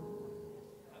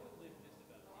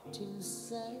to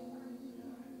say,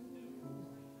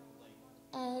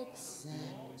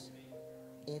 except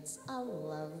it's a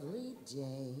lovely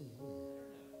day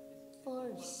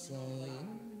for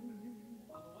saying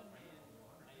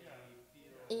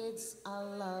it's a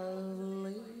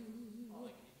lovely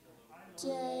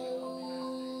day.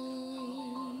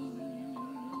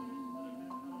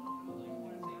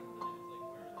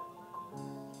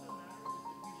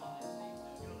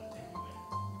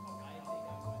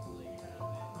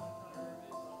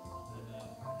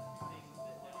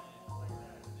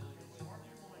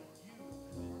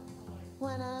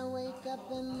 When I wake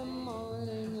up in the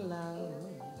morning, love,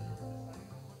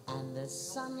 and the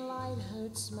sunlight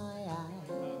hurts my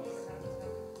eyes,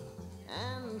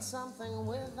 and something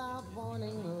without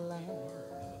warning, love,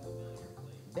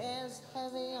 bears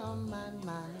heavy on my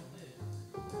mind,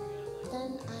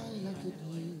 then I look at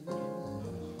you,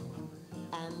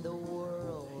 and the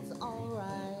world's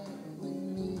alright with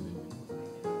me.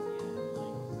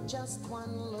 Just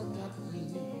one look at you,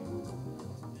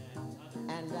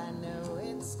 and I know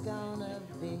it's gonna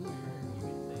be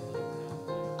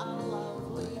a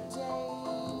lovely day.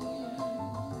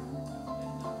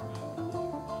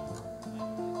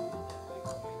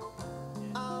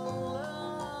 A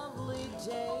lovely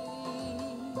day.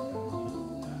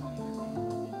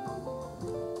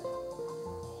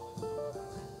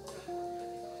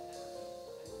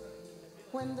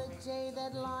 When the day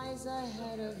that lies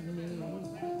ahead of me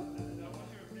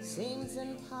seems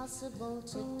impossible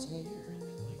to take,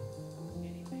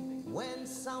 when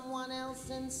someone else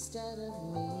instead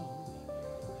of me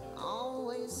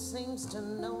always seems to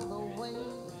know the way,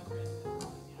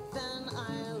 then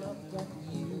I look at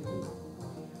you,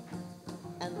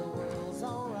 and the world's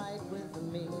alright with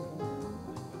me.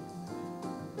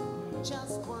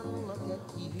 Just one look at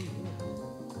you,